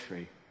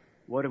breakthrough,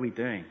 what are we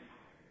doing?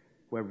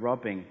 We're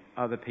robbing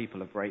other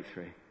people of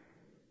breakthrough.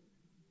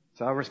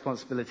 It's our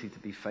responsibility to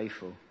be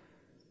faithful.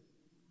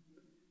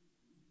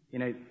 You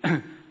know,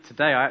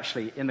 today I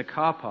actually, in the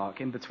car park,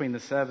 in between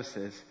the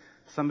services,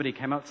 somebody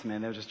came up to me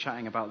and they were just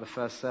chatting about the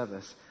first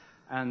service.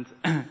 And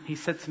he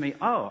said to me,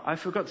 "Oh, I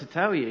forgot to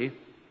tell you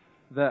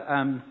that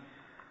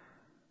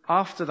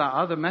after that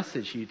other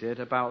message you did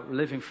about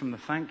living from the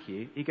thank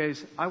you," he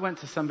goes, "I went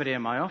to somebody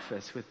in my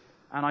office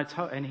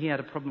and he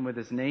had a problem with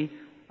his knee.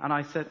 And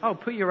I said, 'Oh,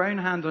 put your own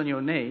hand on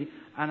your knee.'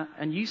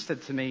 And you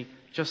said to me,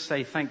 'Just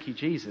say thank you,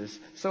 Jesus.'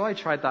 So I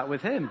tried that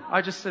with him.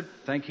 I just said,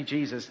 'Thank you,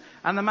 Jesus.'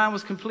 And the man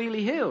was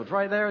completely healed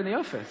right there in the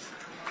office."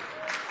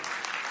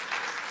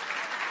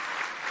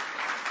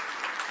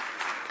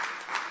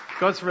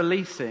 God's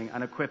releasing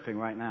and equipping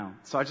right now.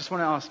 So I just want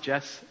to ask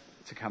Jess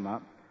to come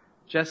up.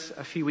 Jess,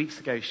 a few weeks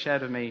ago,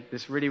 shared with me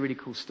this really, really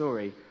cool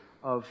story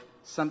of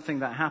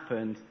something that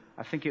happened.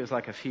 I think it was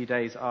like a few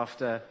days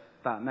after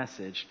that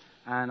message.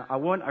 And I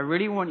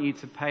really want you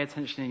to pay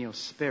attention in your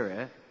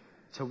spirit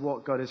to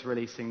what God is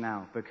releasing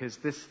now. Because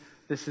this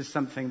is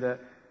something that,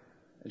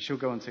 and she'll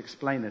go on to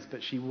explain this,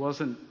 but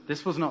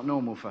this was not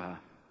normal for her.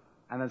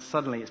 And then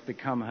suddenly it's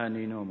become her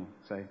new normal.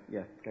 So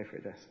yeah, go for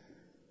it, Jess.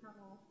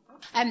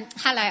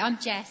 Hello, I'm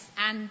Jess,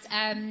 and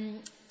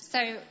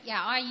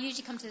I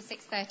usually come to the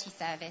 6:30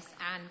 service,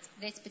 and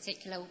this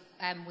particular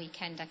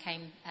weekend I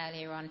came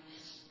earlier on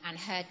and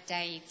heard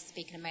Dave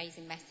speak an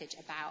amazing message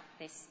about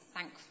this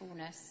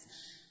thankfulness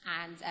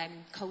and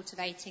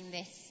cultivating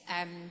this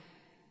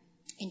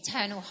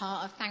internal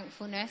heart of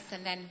thankfulness,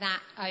 and then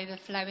that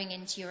overflowing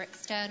into your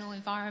external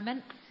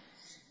environment.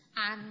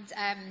 And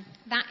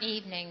that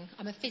evening,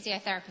 I'm a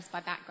physiotherapist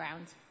by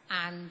background,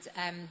 and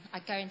I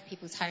go into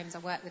people's homes. I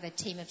work with a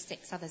team of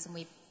 6 others, and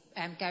we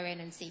go in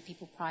and see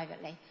people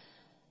privately.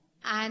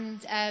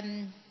 And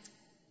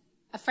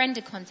a friend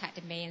had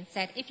contacted me and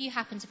said, "If you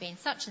happen to be in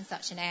such and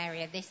such an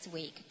area this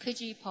week,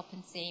 could you pop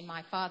and see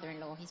my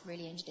father-in-law? He's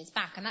really injured his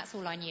back." And that's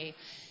all I knew.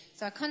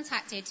 So I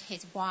contacted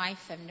his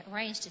wife and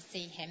arranged to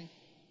see him.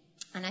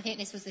 And I think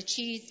this was a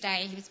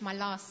Tuesday. He was my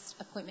last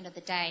appointment of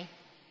the day.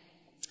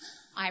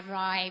 I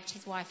arrived.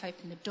 His wife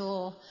opened the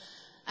door.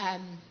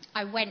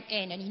 I went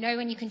in, and you know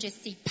when you can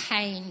just see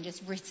pain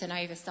just written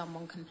over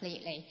someone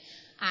completely.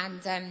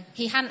 And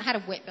he hadn't had a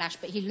whiplash,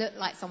 but he looked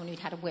like someone who'd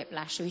had a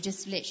whiplash. So he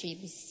just literally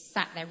was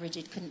sat there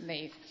rigid, couldn't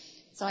move.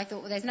 So I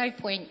thought, well, there's no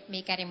point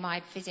me getting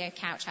my physio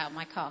couch out of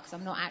my car, because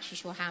I'm not actually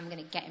sure how I'm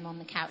going to get him on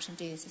the couch and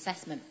do this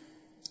assessment.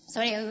 So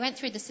anyway, we went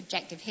through the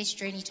subjective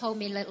history, and he told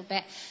me a little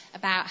bit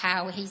about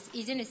how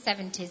he's in his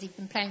 70s. He'd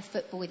been playing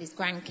football with his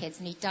grandkids,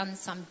 and he'd done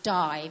some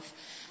dive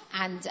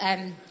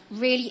and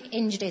really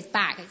injured his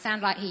back. It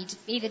sounded like he'd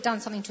either done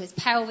something to his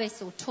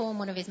pelvis or torn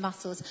one of his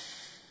muscles.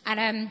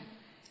 And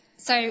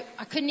so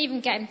I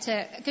couldn't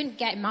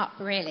get him up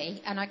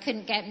really, and I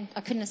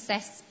couldn't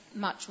assess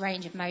much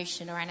range of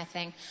motion or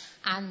anything.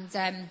 And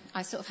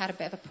I sort of had a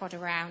bit of a prod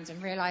around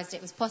and realised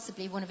it was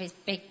possibly one of his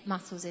big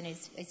muscles in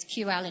his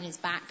QL in his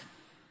back.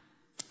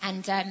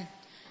 And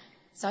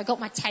so I got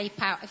my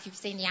tape out. If you've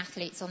seen the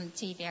athletes on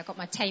TV, I got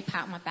my tape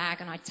out of my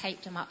bag and I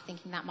taped them up,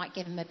 thinking that might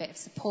give him a bit of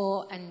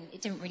support, and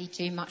it didn't really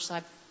do much, so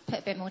I put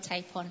a bit more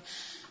tape on.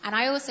 And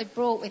I also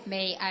brought with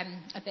me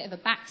a bit of a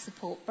back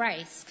support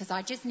brace, because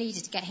I just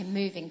needed to get him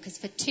moving, because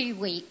for 2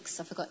 weeks,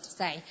 I forgot to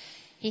say,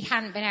 he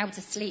hadn't been able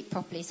to sleep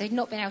properly. So he'd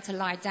not been able to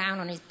lie down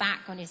on his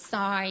back, on his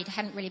side,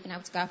 hadn't really been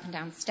able to go up and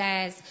down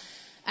stairs.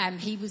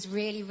 He was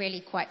really,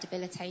 really quite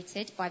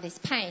debilitated by this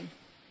pain.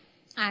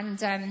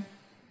 And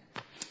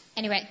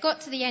anyway, it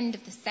got to the end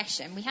of the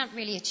session. We hadn't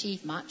really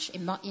achieved much,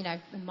 in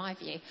my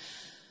view.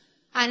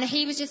 And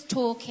he was just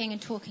talking and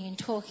talking and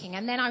talking.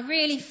 And then I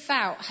really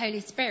felt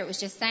Holy Spirit was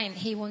just saying that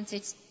he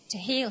wanted to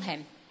heal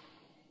him.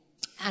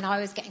 And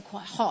I was getting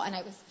quite hot, and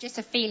it was just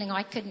a feeling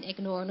I couldn't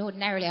ignore. And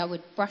ordinarily I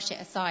would brush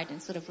it aside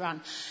and sort of run.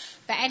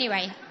 But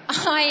anyway,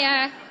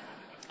 I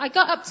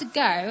got up to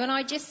go, and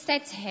I just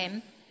said to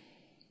him,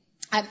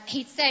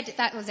 he'd said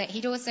that was it.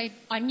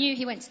 I knew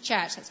he went to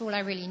church. That's all I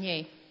really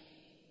knew.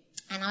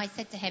 And I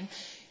said to him,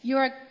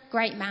 "You're a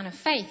great man of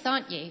faith,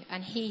 aren't you?"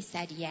 And he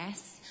said,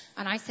 "Yes."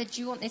 And I said,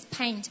 "Do you want this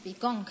pain to be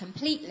gone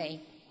completely?"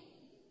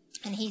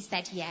 And he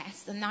said,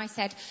 "Yes." And I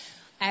said,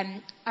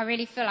 "I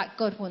really feel like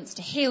God wants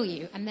to heal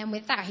you." And then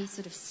with that, he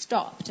sort of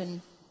stopped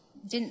and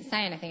didn't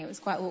say anything. It was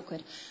quite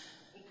awkward.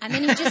 And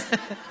then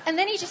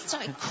he just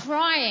started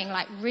crying,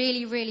 like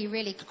really, really,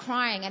 really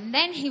crying. And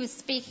then he was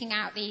speaking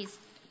out these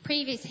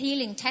previous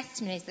healing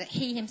testimonies that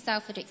he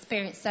himself had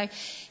experienced. So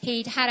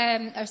he'd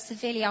had a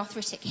severely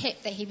arthritic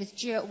hip that he was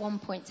due at one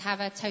point to have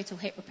a total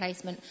hip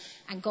replacement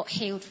and got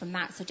healed from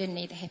that, so didn't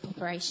need a hip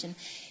operation.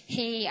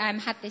 He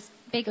had this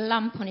big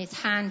lump on his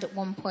hand at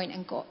one point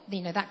and got,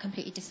 that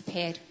completely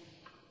disappeared.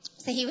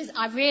 So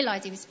I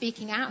realised he was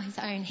speaking out his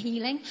own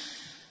healing.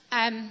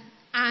 And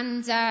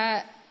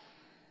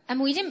And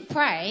we didn't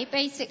pray.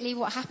 Basically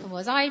what happened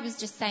was I was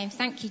just saying,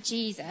 thank you,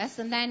 Jesus.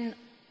 And then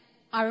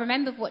I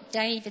remembered what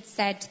David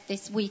said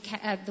this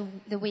weekend,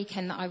 the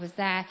weekend that I was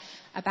there,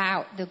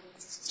 about the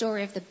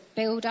story of the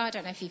builder. I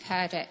don't know if you've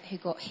heard it, who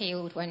got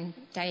healed when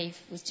Dave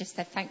was just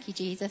said, thank you,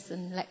 Jesus,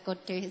 and let God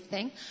do his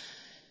thing.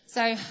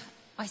 So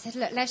I said,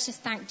 look, let's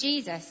just thank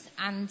Jesus.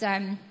 And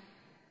then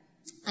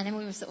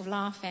we were sort of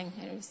laughing,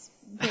 and it was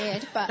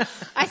weird, but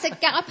I said,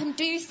 get up and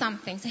do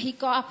something. So he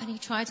got up and he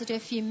tried to do a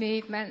few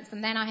movements,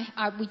 and then I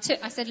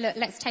said, look,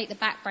 let's take the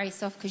back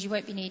brace off because you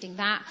won't be needing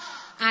that.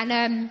 And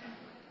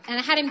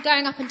I had him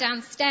going up and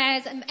down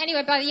stairs. And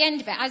anyway, by the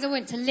end of it, as I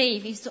went to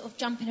leave, he was sort of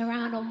jumping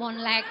around on one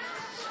leg.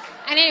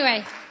 And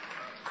anyway,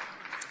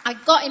 I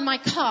got in my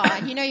car,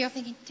 and you're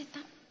thinking,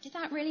 did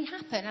that really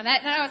happen? And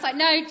I was like,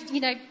 no,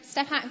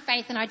 step out in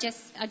faith. And I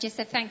just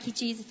said, thank you,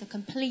 Jesus, for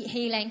complete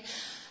healing.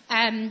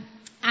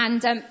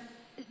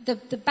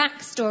 The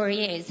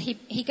backstory is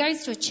he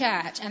goes to a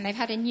church, and they've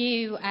had a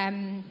new,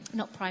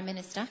 not prime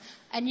minister,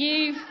 a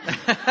new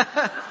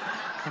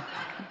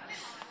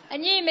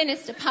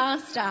minister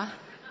pastor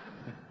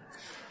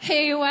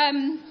who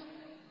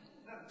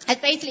is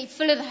basically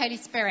full of the Holy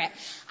Spirit,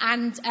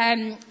 and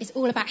is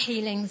all about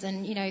healings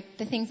and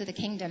the things of the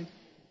kingdom.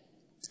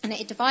 And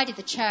it divided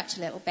the church a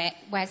little bit,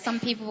 where some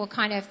people were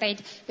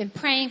they'd been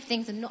praying for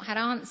things and not had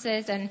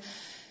answers,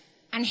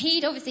 and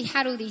he'd obviously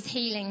had all these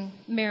healing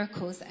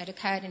miracles that had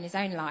occurred in his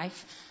own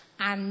life,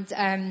 and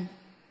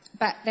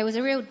but there was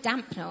a real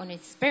dampener on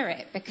his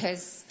spirit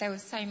because there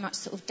was so much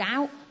sort of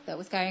doubt that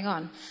was going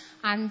on.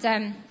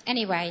 And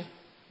anyway,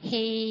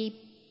 2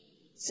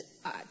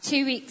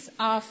 weeks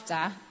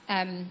after,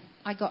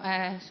 I got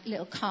a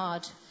little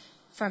card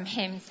from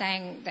him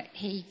saying that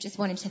he just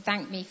wanted to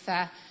thank me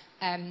for,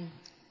 I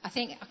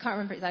can't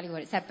remember exactly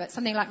what it said, but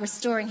something like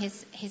restoring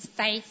his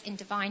faith in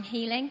divine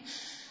healing.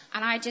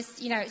 And I just,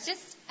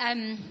 it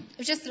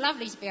was just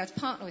lovely to be able to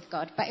partner with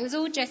God. But it was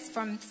all just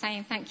from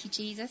saying thank you,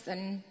 Jesus,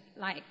 and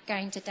like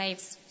going to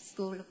Dave's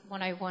School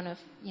 101 of,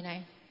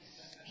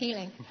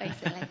 healing,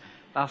 basically.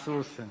 That's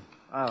awesome.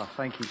 Oh,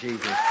 thank you,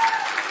 Jesus.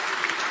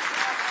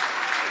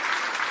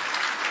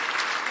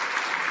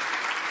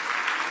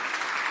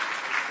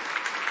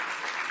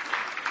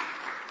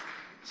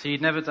 So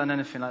you'd never done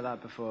anything like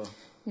that before?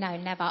 No,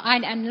 never.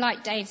 And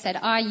like Dave said,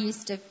 I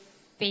used to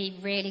be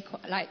really,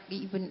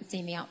 you wouldn't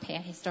see me up here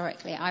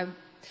historically. I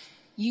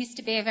used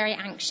to be a very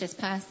anxious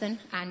person,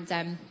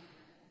 and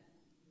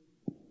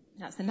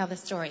that's another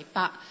story.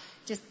 But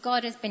just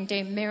God has been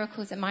doing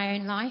miracles in my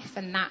own life,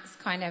 and that's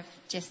kind of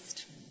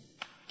just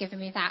given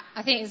me that.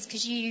 I think it was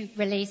because you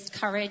released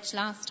courage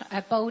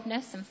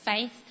boldness and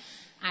faith,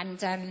 and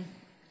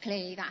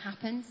clearly that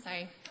happened. So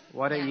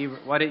why don't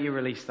you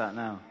release that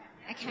now?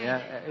 Okay.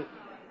 Yeah.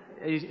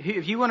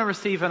 If you want to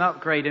receive an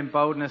upgrade in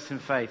boldness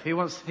and faith,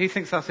 who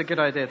thinks that's a good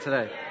idea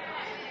today?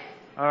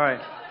 All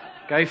right,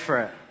 go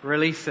for it.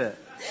 Release it.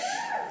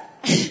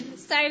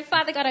 So,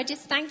 Father God, I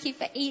just thank you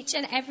for each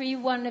and every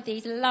one of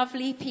these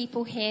lovely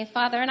people here,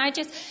 Father. And I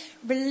just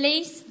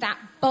release that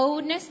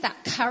boldness,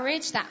 that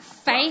courage, that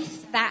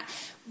faith, that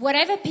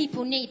whatever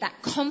people need,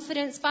 that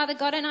confidence, Father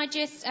God. And I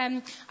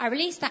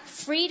release that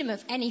freedom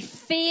of any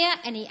fear,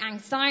 any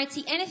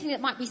anxiety, anything that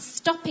might be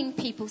stopping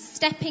people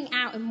stepping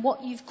out in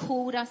what you've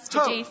called us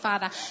to do,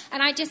 Father.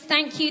 And I just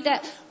thank you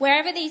that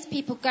wherever these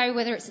people go,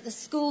 whether it's at the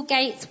school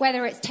gates,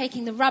 whether it's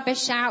taking the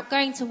rubbish out,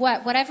 going to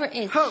work, whatever it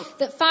is,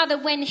 that, Father,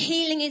 when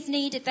healing is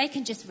needed, they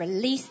can just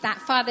release that,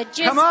 Father,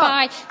 just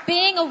by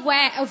being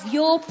aware of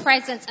your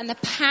presence and the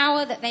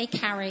power that they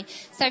carry.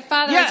 So,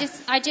 Father,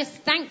 yes. I just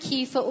thank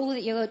you for all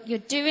that you're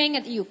doing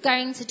and that you're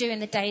going to do in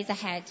the days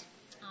ahead.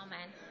 Amen.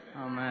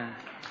 Amen.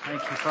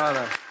 Thank you,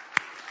 Father.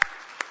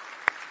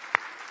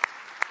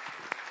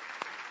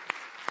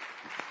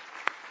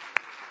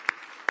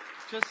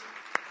 Just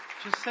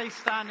stay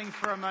standing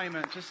for a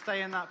moment. Just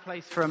stay in that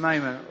place for a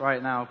moment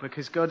right now,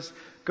 because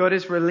God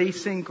is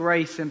releasing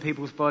grace in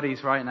people's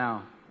bodies right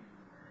now.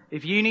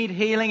 If you need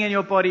healing in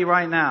your body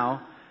right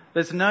now,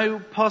 there's no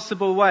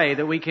possible way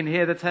that we can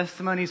hear the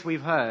testimonies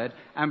we've heard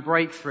and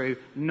breakthrough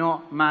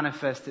not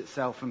manifest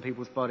itself in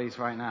people's bodies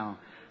right now.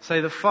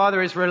 So the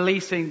Father is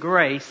releasing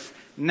grace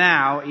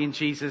now in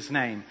Jesus'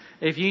 name.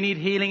 If you need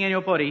healing in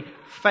your body,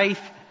 faith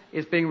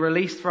is being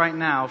released right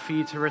now for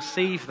you to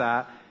receive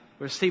that.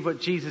 Receive what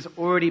Jesus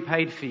already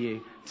paid for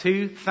you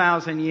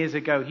 2,000 years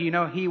ago.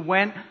 He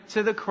went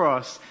to the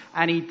cross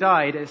and he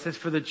died. It says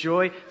for the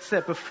joy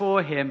set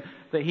before him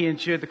that he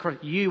endured the cross.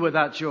 You were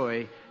that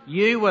joy.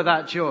 You were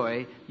that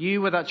joy.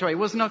 You were that joy. It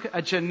wasn't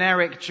a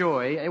generic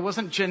joy. It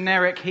wasn't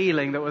generic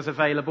healing that was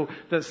available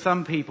that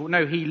some people...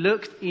 No, he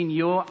looked in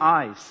your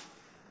eyes.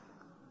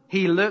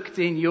 He looked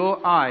in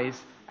your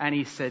eyes and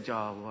he said,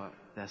 oh, what?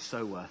 They're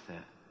so worth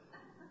it.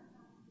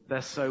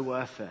 They're so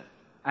worth it.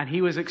 And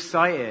he was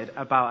excited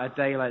about a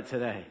day like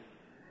today.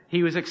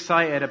 He was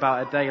excited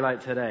about a day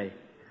like today.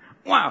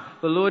 Wow!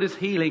 The Lord is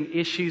healing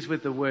issues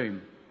with the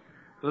womb.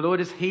 The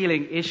Lord is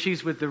healing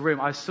issues with the womb.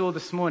 I saw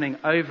this morning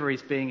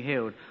ovaries being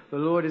healed. The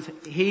Lord is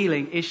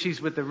healing issues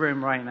with the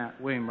womb right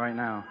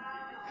now.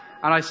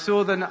 And I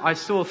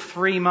saw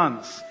 3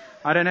 months.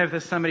 I don't know if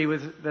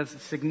there's a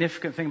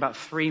significant thing about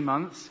 3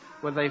 months,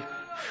 where they've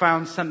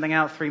found something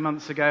out 3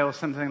 months ago or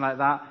something like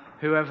that,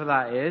 whoever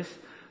that is.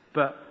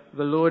 But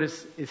the Lord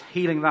is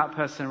healing that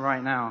person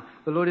right now.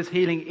 The Lord is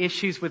healing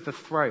issues with the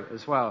throat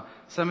as well.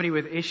 Somebody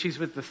with issues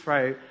with the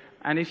throat.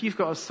 And if you've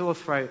got a sore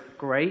throat,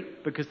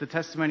 great, because the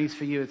testimony is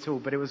for you at all.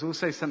 But it was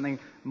also something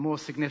more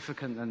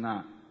significant than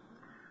that.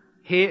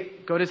 Here,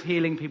 God is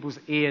healing people's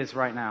ears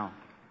right now.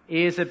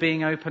 Ears are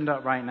being opened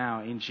up right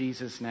now in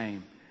Jesus'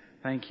 name.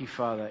 Thank you,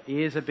 Father.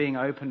 Ears are being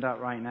opened up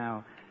right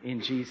now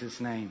in Jesus'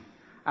 name.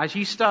 As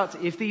you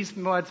if these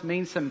words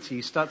mean something to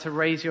you, start to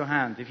raise your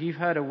hand. If you've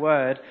heard a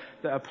word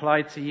that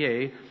applied to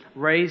you,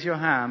 raise your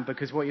hand,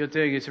 because what you're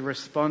doing is you're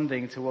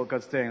responding to what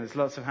God's doing. There's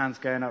lots of hands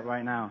going up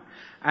right now.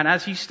 And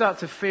as you start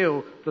to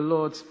feel the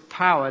Lord's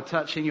power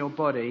touching your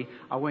body,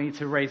 I want you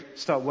to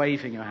start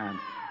waving your hand.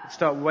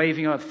 Start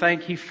waving on.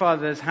 Thank you,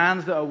 Father. There's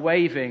hands that are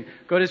waving.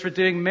 God is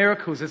doing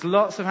miracles. There's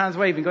lots of hands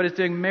waving. God is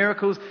doing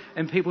miracles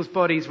in people's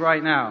bodies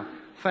right now.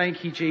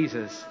 Thank you,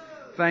 Jesus.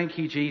 Thank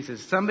you,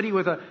 Jesus.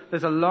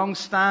 There's a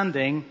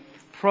long-standing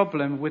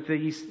problem with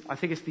I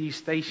think it's the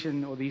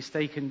eustachian or the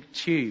eustachian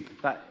tube.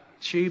 That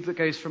tube that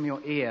goes from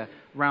your ear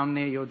round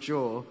near your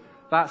jaw.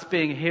 That's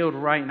being healed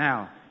right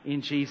now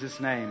in Jesus'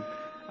 name.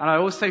 And I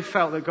also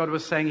felt that God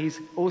was saying He's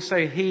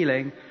also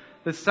healing.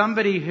 There's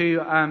somebody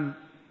who,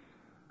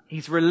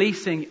 He's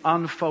releasing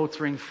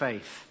unfaltering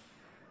faith.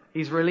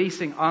 He's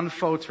releasing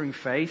unfaltering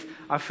faith.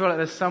 I feel like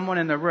there's someone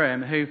in the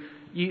room who,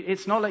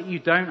 it's not like you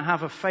don't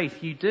have a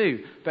faith, you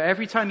do. But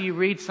every time you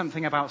read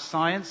something about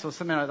science or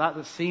something like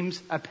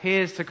that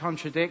appears to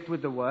contradict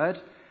with the word,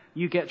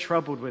 you get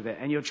troubled with it.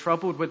 And you're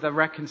troubled with the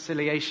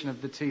reconciliation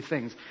of the two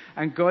things.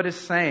 And God is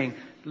saying,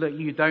 look,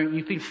 you've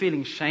been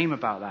feeling shame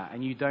about that,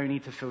 and you don't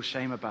need to feel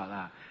shame about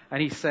that.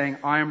 And He's saying,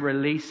 I am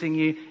releasing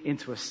you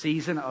into a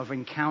season of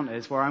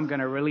encounters where I'm going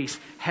to release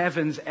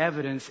heaven's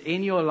evidence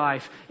in your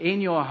life,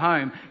 in your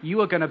home. You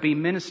are going to be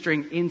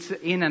ministering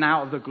in and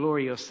out of the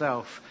glory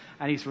yourself.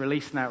 And He's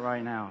releasing that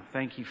right now.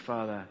 Thank you,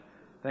 Father.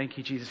 Thank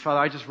you, Jesus.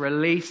 Father, I just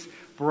release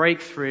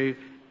breakthrough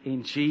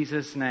in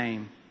Jesus'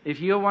 name.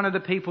 If you're one of the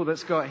people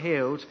that's got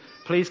healed,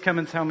 please come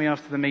and tell me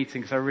after the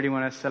meeting, because I really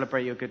want to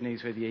celebrate your good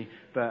news with you.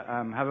 But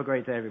have a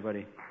great day,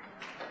 everybody.